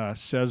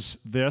 says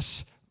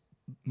this,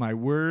 my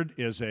word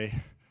is a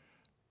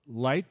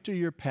light to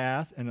your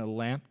path and a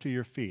lamp to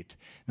your feet.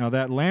 Now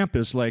that lamp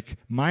is like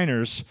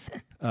miners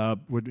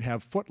would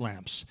have foot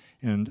lamps,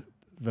 and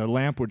the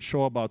lamp would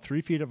show about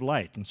 3 feet of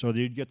light, and so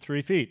you'd get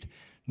 3 feet.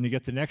 And you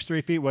get the next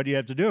 3 feet, what do you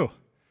have to do?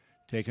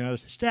 Take another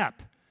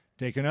step.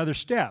 Take another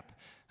step.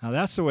 Now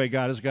that's the way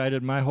God has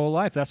guided my whole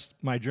life. That's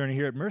my journey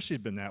here at Mercy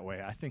has been that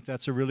way. I think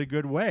that's a really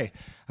good way.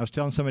 I was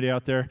telling somebody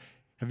out there,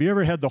 have you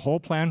ever had the whole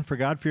plan for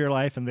God for your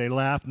life? And they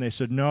laughed and they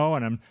said, no,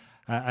 and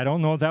I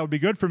don't know if that would be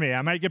good for me.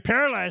 I might get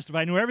paralyzed if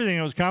I knew everything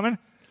that was coming.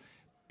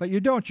 But you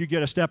don't. You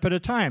get a step at a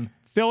time.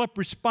 Philip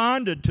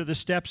responded to the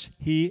steps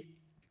he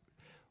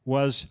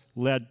was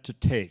led to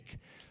take.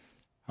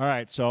 All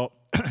right, so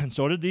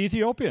did the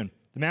Ethiopian.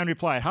 The man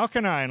replied, how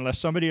can I unless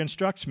somebody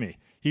instructs me?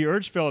 He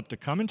urged Philip to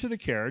come into the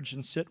carriage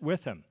and sit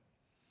with him.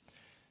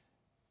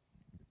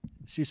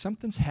 See,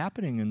 something's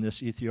happening in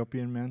this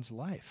Ethiopian man's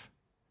life.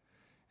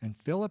 And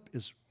Philip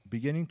is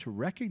beginning to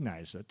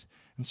recognize it.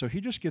 And so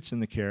he just gets in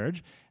the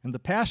carriage. And the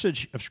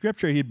passage of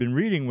Scripture he'd been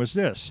reading was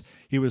this: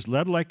 he was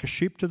led like a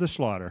sheep to the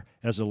slaughter.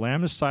 As a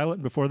lamb is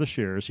silent before the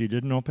shearers, he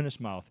didn't open his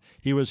mouth.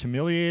 He was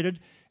humiliated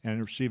and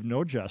received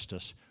no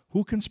justice.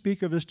 Who can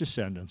speak of his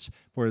descendants?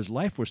 For his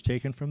life was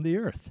taken from the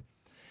earth.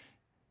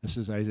 This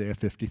is Isaiah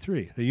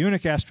 53. The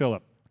eunuch asked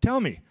Philip,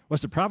 tell me,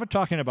 was the prophet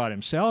talking about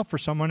himself or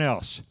someone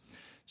else?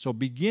 So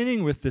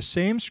beginning with the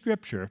same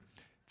Scripture,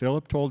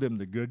 Philip told him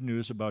the good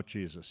news about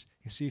Jesus.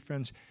 You see,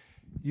 friends,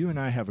 you and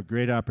I have a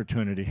great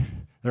opportunity.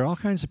 There are all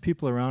kinds of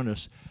people around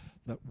us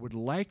that would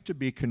like to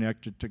be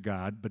connected to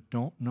God but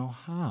don't know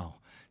how.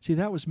 See,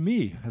 that was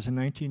me as a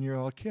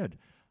 19-year-old kid.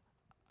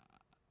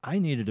 I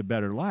needed a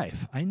better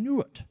life. I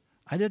knew it.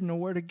 I didn't know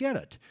where to get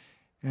it.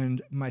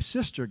 And my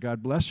sister,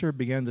 God bless her,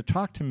 began to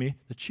talk to me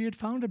that she had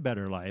found a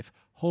better life: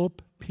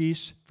 hope,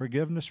 peace,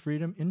 forgiveness,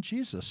 freedom in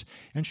Jesus.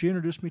 And she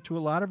introduced me to a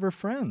lot of her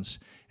friends,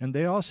 and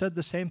they all said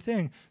the same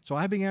thing. So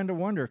I began to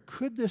wonder,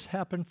 could this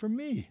happen for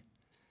me?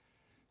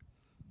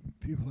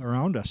 People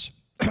around us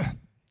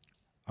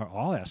are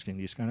all asking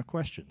these kind of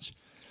questions.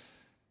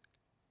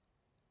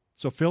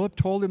 So Philip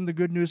told him the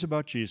good news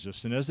about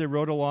Jesus, and as they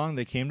rode along,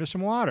 they came to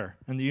some water.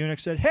 And the eunuch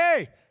said,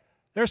 hey,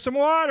 there's some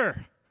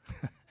water.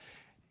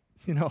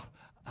 You know,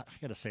 I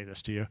got to say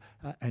this to you.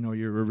 I know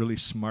you're a really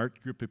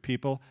smart group of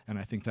people, and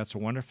I think that's a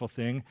wonderful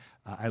thing.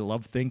 I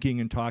love thinking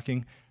and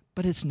talking,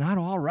 but it's not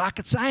all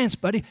rocket science,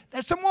 buddy.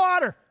 There's some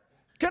water.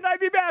 Can I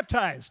be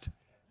baptized?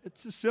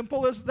 It's as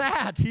simple as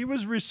that. He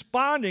was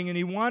responding, and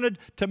he wanted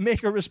to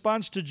make a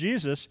response to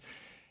Jesus.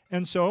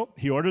 And so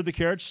he ordered the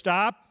carriage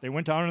stop. They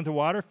went down into the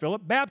water.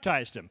 Philip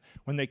baptized him.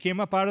 When they came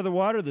up out of the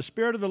water, the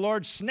Spirit of the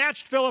Lord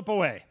snatched Philip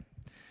away.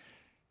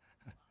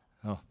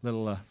 Oh,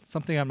 little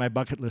something on my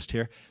bucket list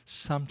here.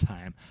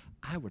 Sometime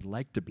I would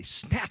like to be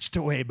snatched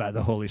away by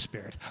the Holy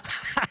Spirit.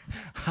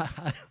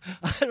 I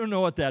don't know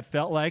what that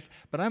felt like,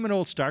 but I'm an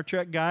old Star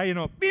Trek guy. You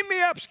know, beam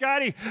me up,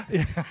 Scotty.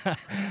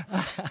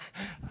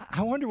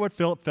 I wonder what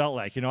Philip felt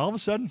like. You know, all of a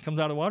sudden, comes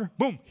out of the water,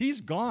 boom,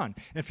 he's gone.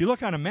 And if you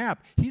look on a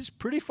map, he's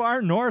pretty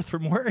far north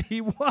from where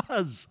he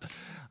was.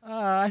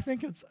 I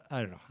think it's,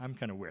 I don't know, I'm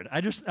kind of weird. I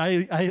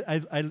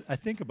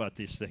think about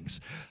these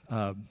things.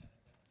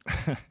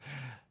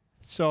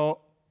 So,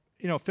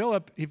 you know,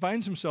 Philip, he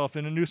finds himself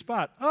in a new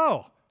spot.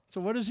 Oh,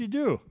 so what does he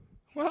do?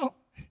 Well,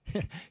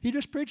 he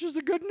just preaches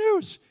the good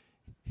news.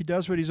 He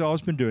does what he's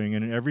always been doing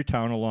in every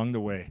town along the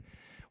way.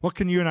 What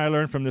can you and I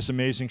learn from this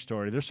amazing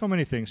story? There's so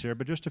many things here,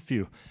 but just a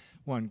few.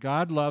 One,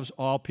 God loves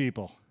all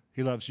people.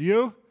 He loves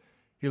you.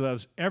 He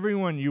loves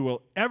everyone you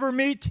will ever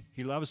meet.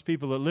 He loves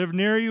people that live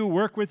near you,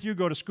 work with you,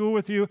 go to school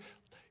with you.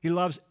 He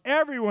loves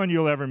everyone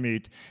you'll ever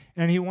meet.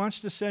 And he wants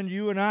to send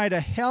you and I to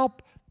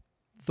help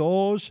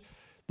those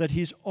that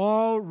he's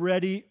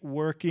already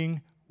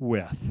working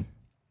with.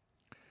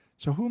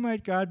 So who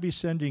might God be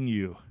sending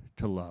you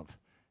to love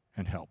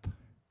and help?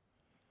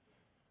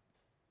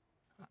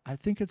 I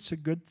think it's a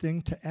good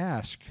thing to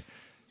ask.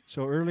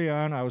 So early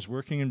on, I was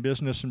working in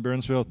business in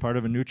Burnsville, part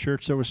of a new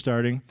church that was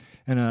starting,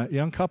 and a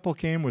young couple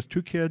came with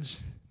 2 kids.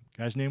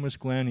 The guy's name was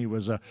Glenn. He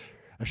was a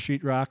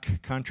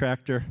sheetrock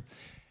contractor.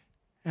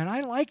 And I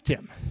liked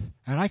him.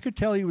 And I could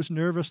tell he was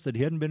nervous that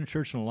he hadn't been to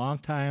church in a long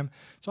time.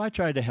 So I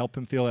tried to help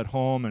him feel at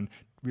home and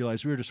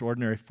realized we were just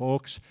ordinary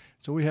folks.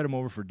 So we had him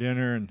over for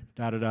dinner and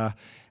da-da-da.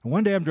 And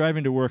one day I'm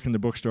driving to work in the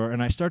bookstore,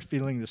 and I start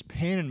feeling this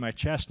pain in my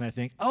chest, and I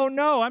think, oh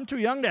no, I'm too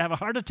young to have a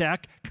heart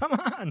attack. Come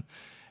on.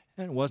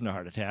 And it wasn't a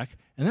heart attack.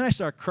 And then I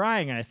start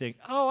crying, and I think,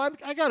 oh,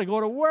 I got to go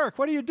to work.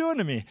 What are you doing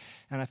to me?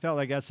 And I felt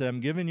like God said, I'm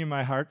giving you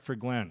my heart for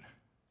Glenn.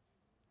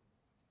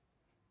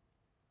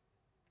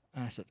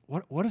 And I said,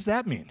 what does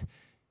that mean?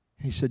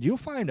 He said, you'll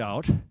find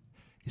out.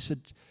 He said,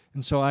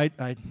 and so I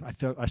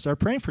started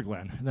praying for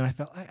Glenn. And then I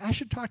felt, I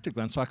should talk to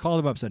Glenn. So I called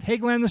him up and said, hey,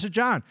 Glenn, this is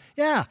John.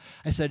 Yeah.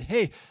 I said,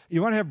 hey,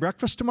 you want to have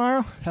breakfast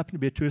tomorrow? Happened to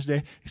be a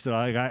Tuesday. He said,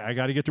 I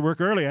got to get to work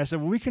early. I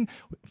said, well, we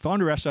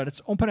found a restaurant.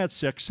 It's open at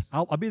 6.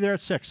 I'll be there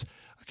at 6.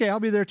 Okay,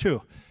 I'll be there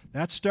too.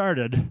 That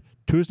started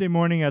Tuesday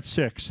morning at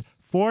 6.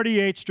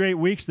 48 straight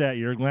weeks that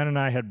year, Glenn and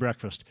I had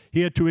breakfast.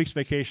 He had 2 weeks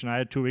vacation. I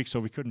had 2 weeks,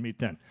 so we couldn't meet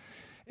then.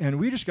 And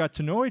we just got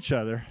to know each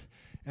other.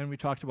 And we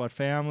talked about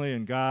family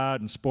and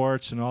God and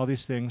sports and all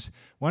these things.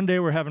 One day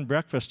we're having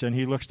breakfast, and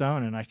he looks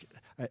down,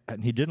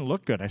 and he didn't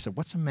look good. I said,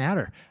 what's the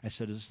matter? I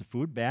said, is the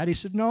food bad? He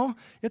said, no,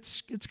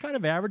 it's kind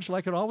of average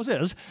like it always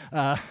is.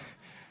 And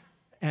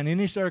then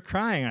he started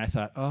crying, and I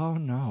thought, oh,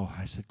 no.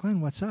 I said,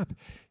 Glenn, what's up?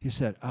 He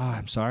said, oh,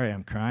 I'm sorry,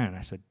 I'm crying.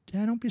 I said,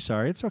 yeah, don't be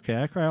sorry. It's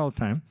okay. I cry all the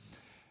time.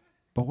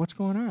 But what's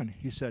going on?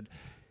 He said,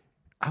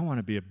 I want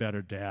to be a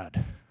better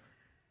dad.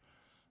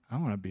 I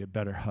want to be a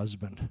better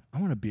husband. I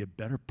want to be a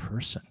better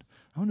person.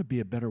 I want to be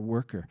a better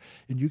worker.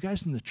 And you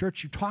guys in the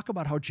church, you talk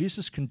about how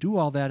Jesus can do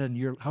all that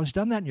how he's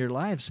done that in your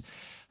lives.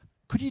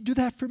 Could you do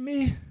that for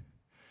me?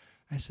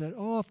 I said,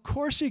 oh, of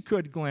course he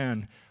could,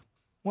 Glenn.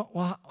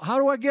 Well, how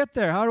do I get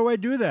there? How do I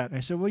do that? And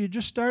I said, well, you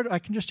just start. I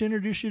can just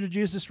introduce you to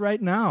Jesus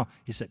right now.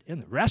 He said, in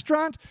the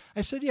restaurant?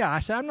 I said, yeah. I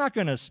said, I'm not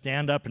going to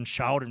stand up and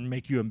shout and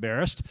make you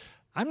embarrassed.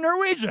 I'm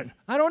Norwegian.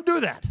 I don't do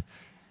that.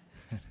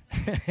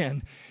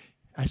 And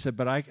I said,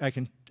 but I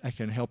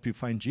can help you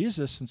find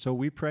Jesus. And so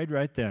we prayed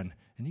right then.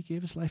 And he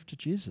gave his life to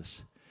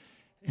Jesus.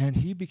 And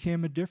he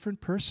became a different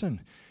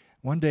person.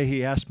 One day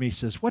he asked me, he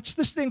says, what's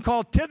this thing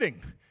called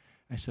tithing?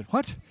 I said,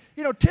 what?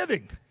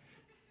 Tithing.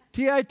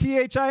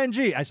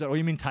 Tithing. I said, oh,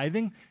 you mean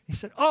tithing? He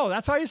said, oh,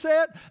 that's how you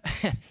say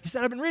it? He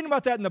said, I've been reading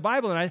about that in the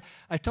Bible, and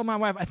I told my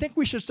wife, I think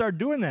we should start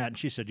doing that. And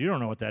she said, you don't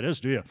know what that is,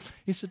 do you?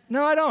 He said,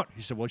 no, I don't.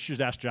 He said, well, you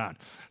should ask John.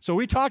 So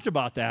we talked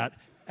about that,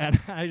 and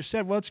I just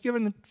said, well, it's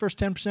giving the first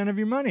 10% of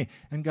your money,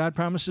 and God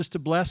promises to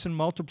bless and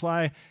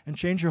multiply and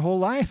change your whole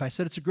life. I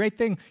said, it's a great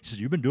thing. He said,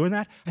 you've been doing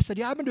that? I said,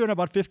 yeah, I've been doing it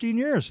about 15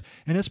 years,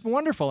 and it's been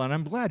wonderful, and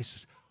I'm glad. He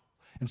says,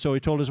 and so he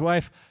told his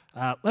wife,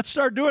 let's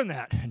start doing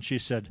that. And she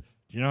said,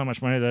 do you know how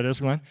much money that is,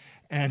 Glenn?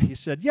 And he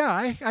said,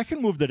 yeah, I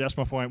can move the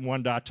decimal point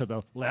one dot to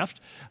the left.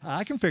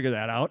 I can figure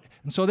that out.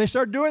 And so they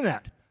started doing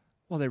that.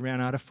 Well, they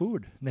ran out of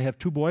food. They have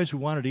 2 boys who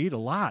wanted to eat a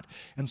lot.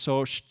 And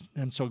so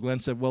Glenn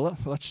said, well,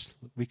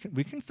 we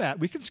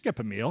can skip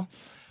a meal.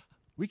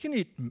 We can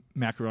eat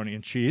macaroni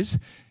and cheese.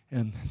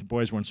 And the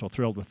boys weren't so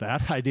thrilled with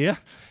that idea.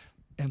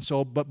 And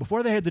so, but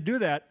before they had to do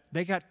that,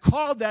 they got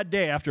called that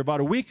day after about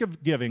a week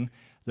of giving.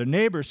 Their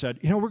neighbor said,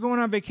 we're going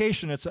on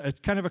vacation. It's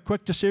kind of a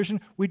quick decision.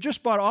 We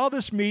just bought all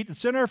this meat.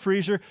 It's in our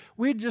freezer.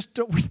 It's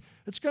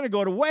going to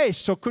go to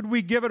waste. So could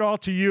we give it all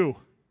to you?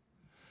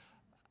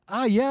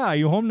 Yeah. Are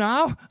you home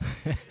now?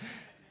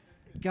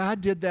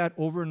 God did that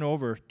over and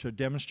over to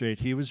demonstrate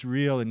he was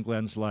real in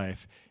Glenn's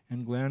life.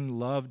 And Glenn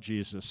loved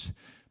Jesus.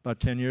 About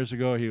 10 years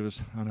ago, he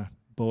was on a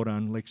boat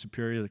on Lake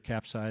Superior that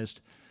capsized,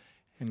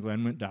 and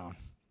Glenn went down.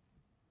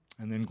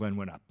 And then Glenn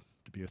went up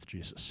to be with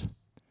Jesus.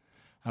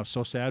 I was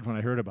so sad when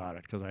I heard about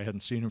it because I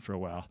hadn't seen him for a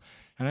while.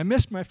 And I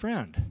missed my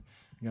friend.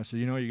 And I said,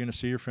 you're going to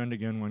see your friend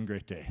again one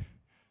great day.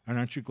 And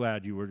aren't you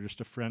glad you were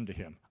just a friend to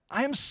him?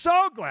 I am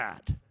so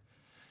glad.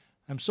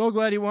 I'm so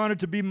glad he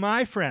wanted to be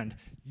my friend.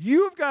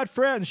 You've got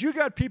friends. You've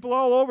got people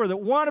all over that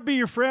want to be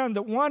your friend,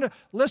 that want to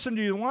listen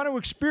to you, want to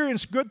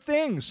experience good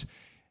things.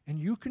 And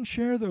you can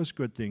share those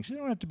good things. You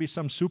don't have to be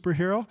some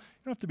superhero.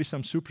 You don't have to be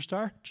some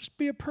superstar. Just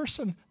be a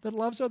person that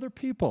loves other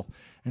people.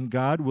 And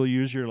God will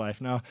use your life.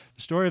 Now,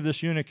 the story of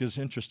this eunuch is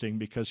interesting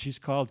because he's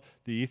called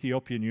the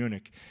Ethiopian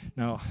eunuch.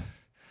 Now,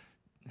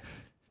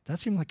 that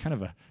seemed like kind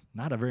of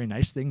not a very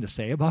nice thing to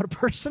say about a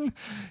person.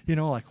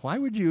 Why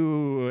would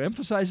you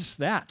emphasize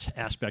that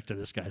aspect of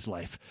this guy's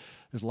life?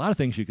 There's a lot of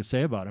things you could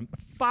say about him.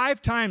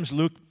 5 times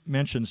Luke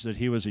mentions that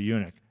he was a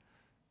eunuch.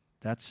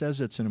 That says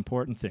it's an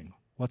important thing.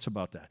 What's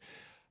about that?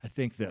 I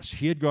think this.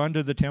 He had gone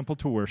to the temple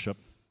to worship,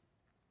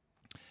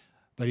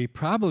 but he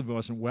probably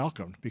wasn't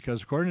welcomed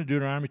because according to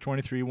Deuteronomy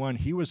 23:1,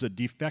 he was a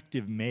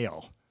defective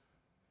male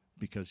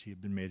because he had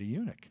been made a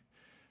eunuch.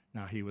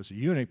 Now, he was a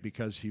eunuch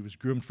because he was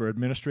groomed for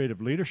administrative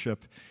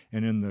leadership,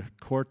 and in the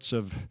courts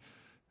of,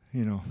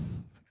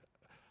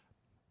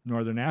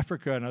 Northern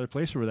Africa and other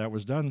places where that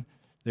was done,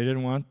 they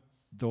didn't want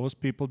those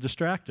people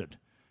distracted.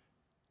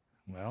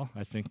 Well,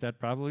 I think that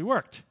probably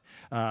worked.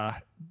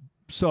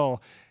 So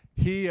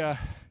he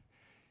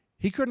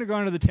couldn't have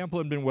gone to the temple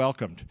and been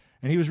welcomed.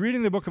 And he was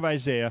reading the book of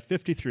Isaiah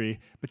 53,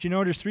 but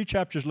notice 3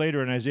 chapters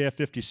later in Isaiah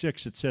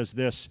 56, it says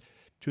this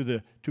to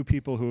the 2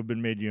 people who have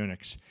been made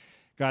eunuchs.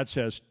 God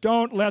says,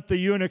 don't let the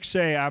eunuch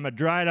say, I'm a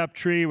dried up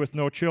tree with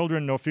no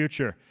children, no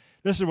future.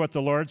 This is what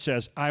the Lord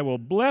says, I will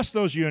bless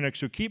those eunuchs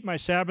who keep my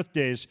Sabbath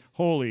days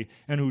holy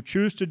and who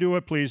choose to do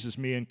what pleases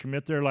me and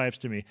commit their lives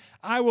to me.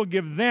 I will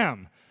give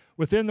them,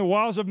 within the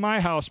walls of my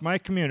house, my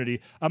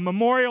community, a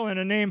memorial and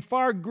a name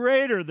far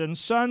greater than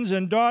sons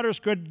and daughters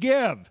could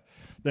give.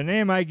 The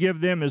name I give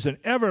them is an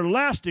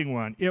everlasting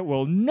one. It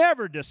will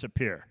never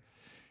disappear.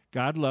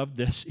 God loved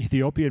this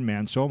Ethiopian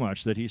man so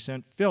much that he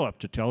sent Philip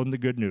to tell him the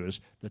good news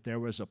that there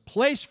was a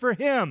place for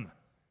him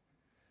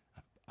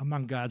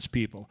among God's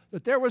people,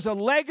 that there was a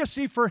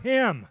legacy for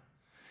him.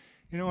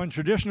 In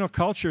traditional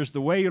cultures,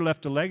 the way you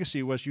left a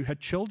legacy was you had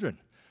children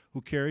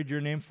who carried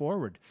your name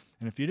forward.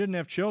 And if you didn't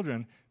have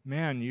children,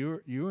 man, you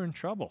were in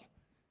trouble.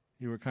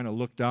 You were kind of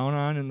looked down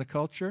on in the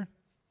culture.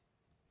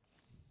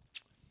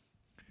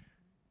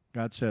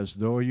 God says,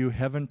 though you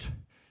haven't,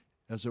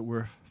 as it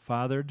were,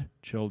 fathered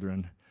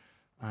children,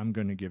 I'm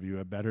going to give you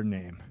a better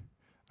name.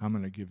 I'm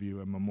going to give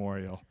you a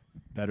memorial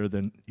better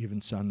than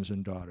even sons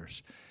and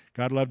daughters.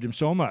 God loved him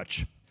so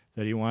much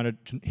that he wanted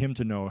him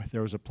to know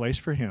there was a place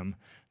for him,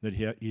 that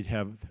he'd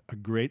have a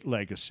great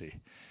legacy.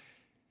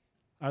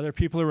 Are there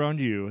people around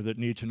you that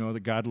need to know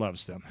that God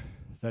loves them,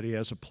 that he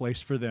has a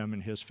place for them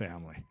in his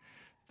family,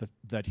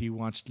 that he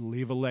wants to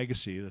leave a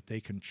legacy that they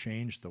can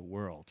change the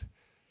world?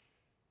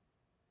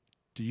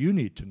 Do you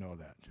need to know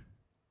that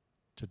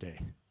today?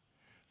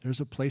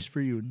 There's a place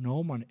for you no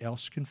one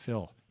else can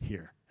fill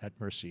here at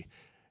Mercy.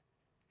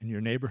 In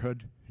your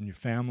neighborhood, in your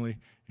family,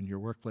 in your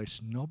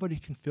workplace, nobody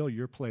can fill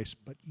your place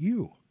but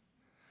you.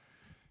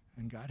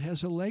 And God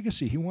has a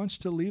legacy. He wants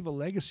to leave a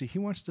legacy. He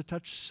wants to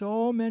touch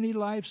so many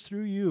lives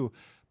through you,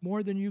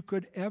 more than you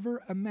could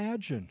ever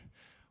imagine.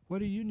 What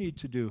do you need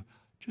to do?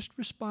 Just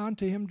respond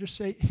to him. Just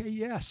say, hey,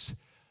 yes.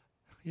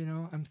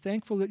 I'm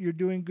thankful that you're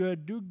doing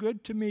good. Do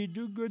good to me.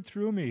 Do good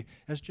through me.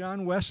 As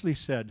John Wesley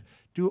said,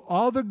 do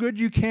all the good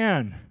you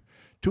can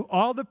to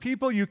all the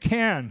people you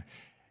can,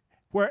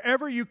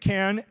 wherever you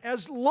can,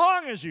 as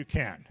long as you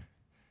can.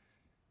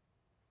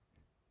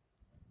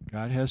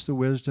 God has the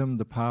wisdom,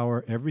 the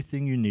power,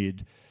 everything you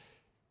need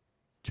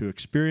to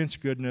experience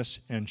goodness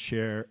and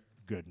share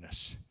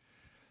goodness.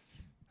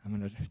 I'm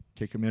going to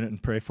take a minute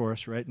and pray for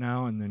us right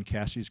now, and then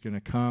Cassie's going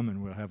to come,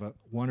 and we'll have a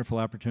wonderful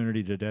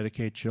opportunity to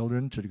dedicate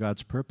children to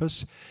God's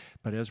purpose.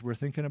 But as we're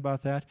thinking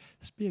about that,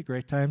 this would be a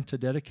great time to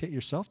dedicate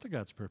yourself to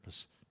God's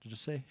purpose, to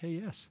just say, hey,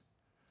 yes,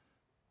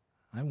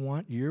 I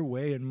want your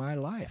way in my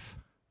life.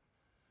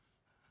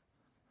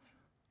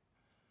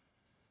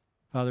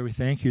 Father, we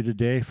thank you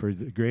today for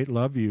the great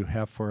love you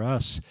have for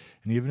us.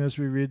 And even as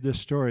we read this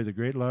story, the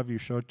great love you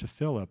showed to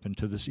Philip and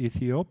to this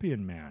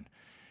Ethiopian man.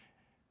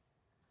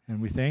 And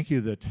we thank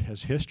you that,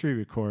 as history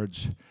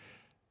records,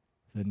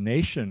 the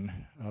nation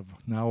of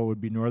now it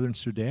would be Northern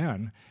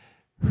Sudan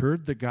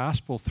heard the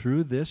gospel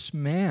through this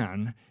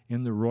man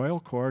in the royal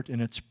court, and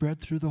it spread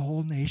through the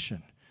whole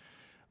nation.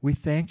 We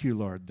thank you,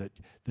 Lord, that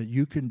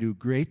you can do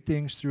great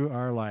things through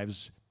our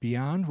lives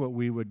beyond what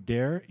we would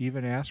dare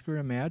even ask or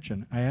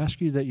imagine. I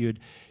ask you that you'd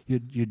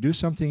do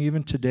something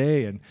even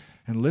today and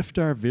lift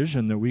our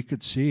vision, that we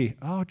could see,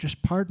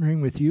 just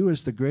partnering with you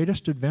is the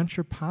greatest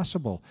adventure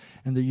possible,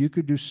 and that you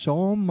could do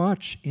so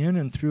much in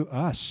and through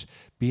us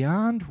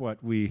beyond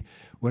what we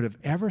would have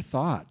ever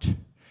thought.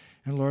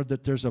 And Lord,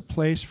 that there's a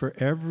place for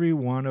every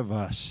one of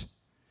us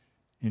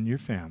in your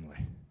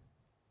family.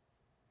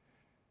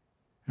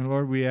 And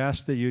Lord, we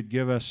ask that you'd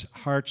give us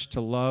hearts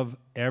to love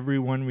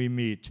everyone we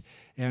meet,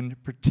 and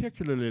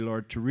particularly,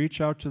 Lord, to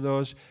reach out to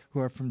those who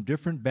are from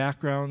different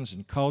backgrounds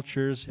and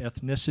cultures,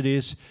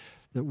 ethnicities,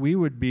 that we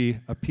would be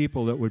a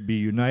people that would be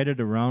united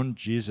around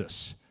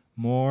Jesus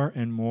more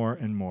and more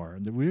and more,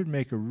 and that we would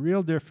make a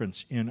real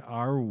difference in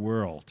our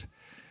world.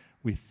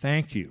 We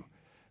thank you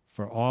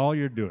for all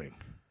you're doing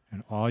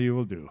and all you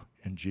will do.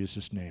 In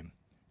Jesus' name,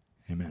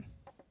 amen.